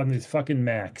 like on these fucking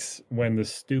Macs, when the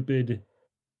stupid...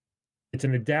 It's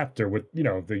an adapter with, the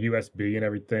USB and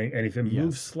everything. And if it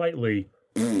moves slightly...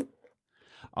 Rip.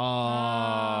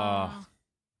 The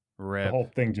whole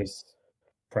thing just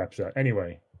preps out.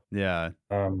 Anyway. Yeah.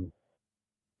 I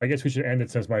guess we should end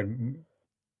it since my volume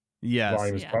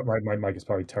is my mic is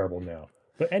probably terrible now.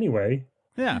 But anyway.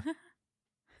 Yeah.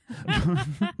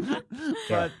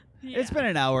 But it's been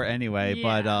an hour anyway.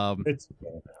 Yeah. But it's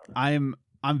I'm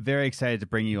very excited to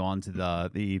bring you on to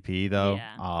the EP though.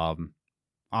 Yeah.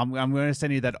 I'm going to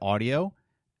send you that audio,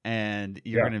 and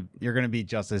you're gonna be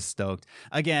just as stoked.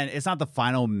 Again, it's not the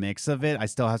final mix of it. I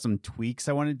still have some tweaks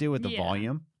I want to do with the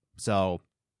volume. So,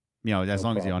 as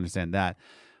long as you understand that.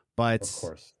 But of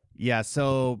course, yeah.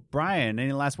 So, Brian,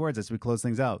 any last words as we close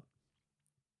things out?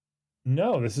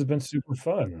 No, this has been super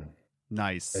fun.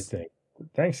 Nice. I think.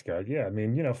 Thanks, guys. Yeah, I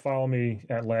mean, follow me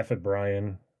at Laugh at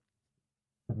Brian.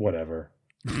 Whatever.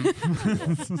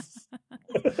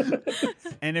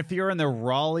 And if you're in the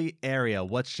Raleigh area,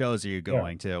 what shows are you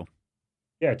going to?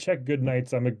 Yeah, check Good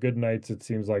Nights. I'm at Good Nights, it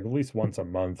seems like at least once a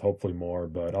month, hopefully more,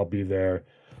 but I'll be there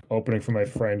opening for my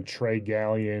friend Trey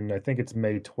Gallion. I think it's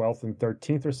May 12th and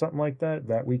 13th or something like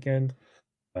that weekend.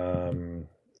 And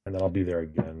then I'll be there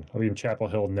again. I'll be in Chapel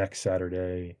Hill next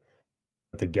Saturday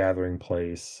at the Gathering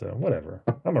Place. Whatever.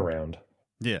 I'm around.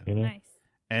 Yeah. Nice.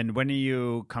 And when are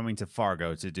you coming to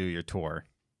Fargo to do your tour?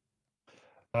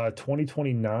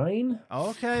 2029.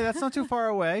 Okay, that's not too far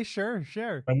away. Sure.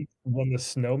 When the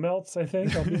snow melts, I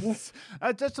think I'll be there.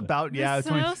 Just about, The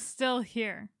snow's still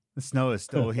here. The snow is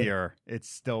still here. It's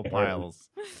still piles.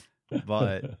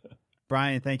 But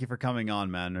Brian, thank you for coming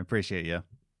on, man. I appreciate you.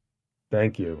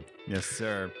 Thank you. Yes,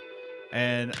 sir.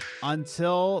 And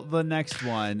until the next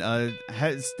one,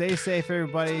 stay safe,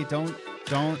 everybody. Don't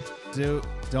do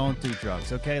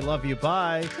drugs. Okay, love you.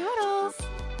 Bye. Toodles.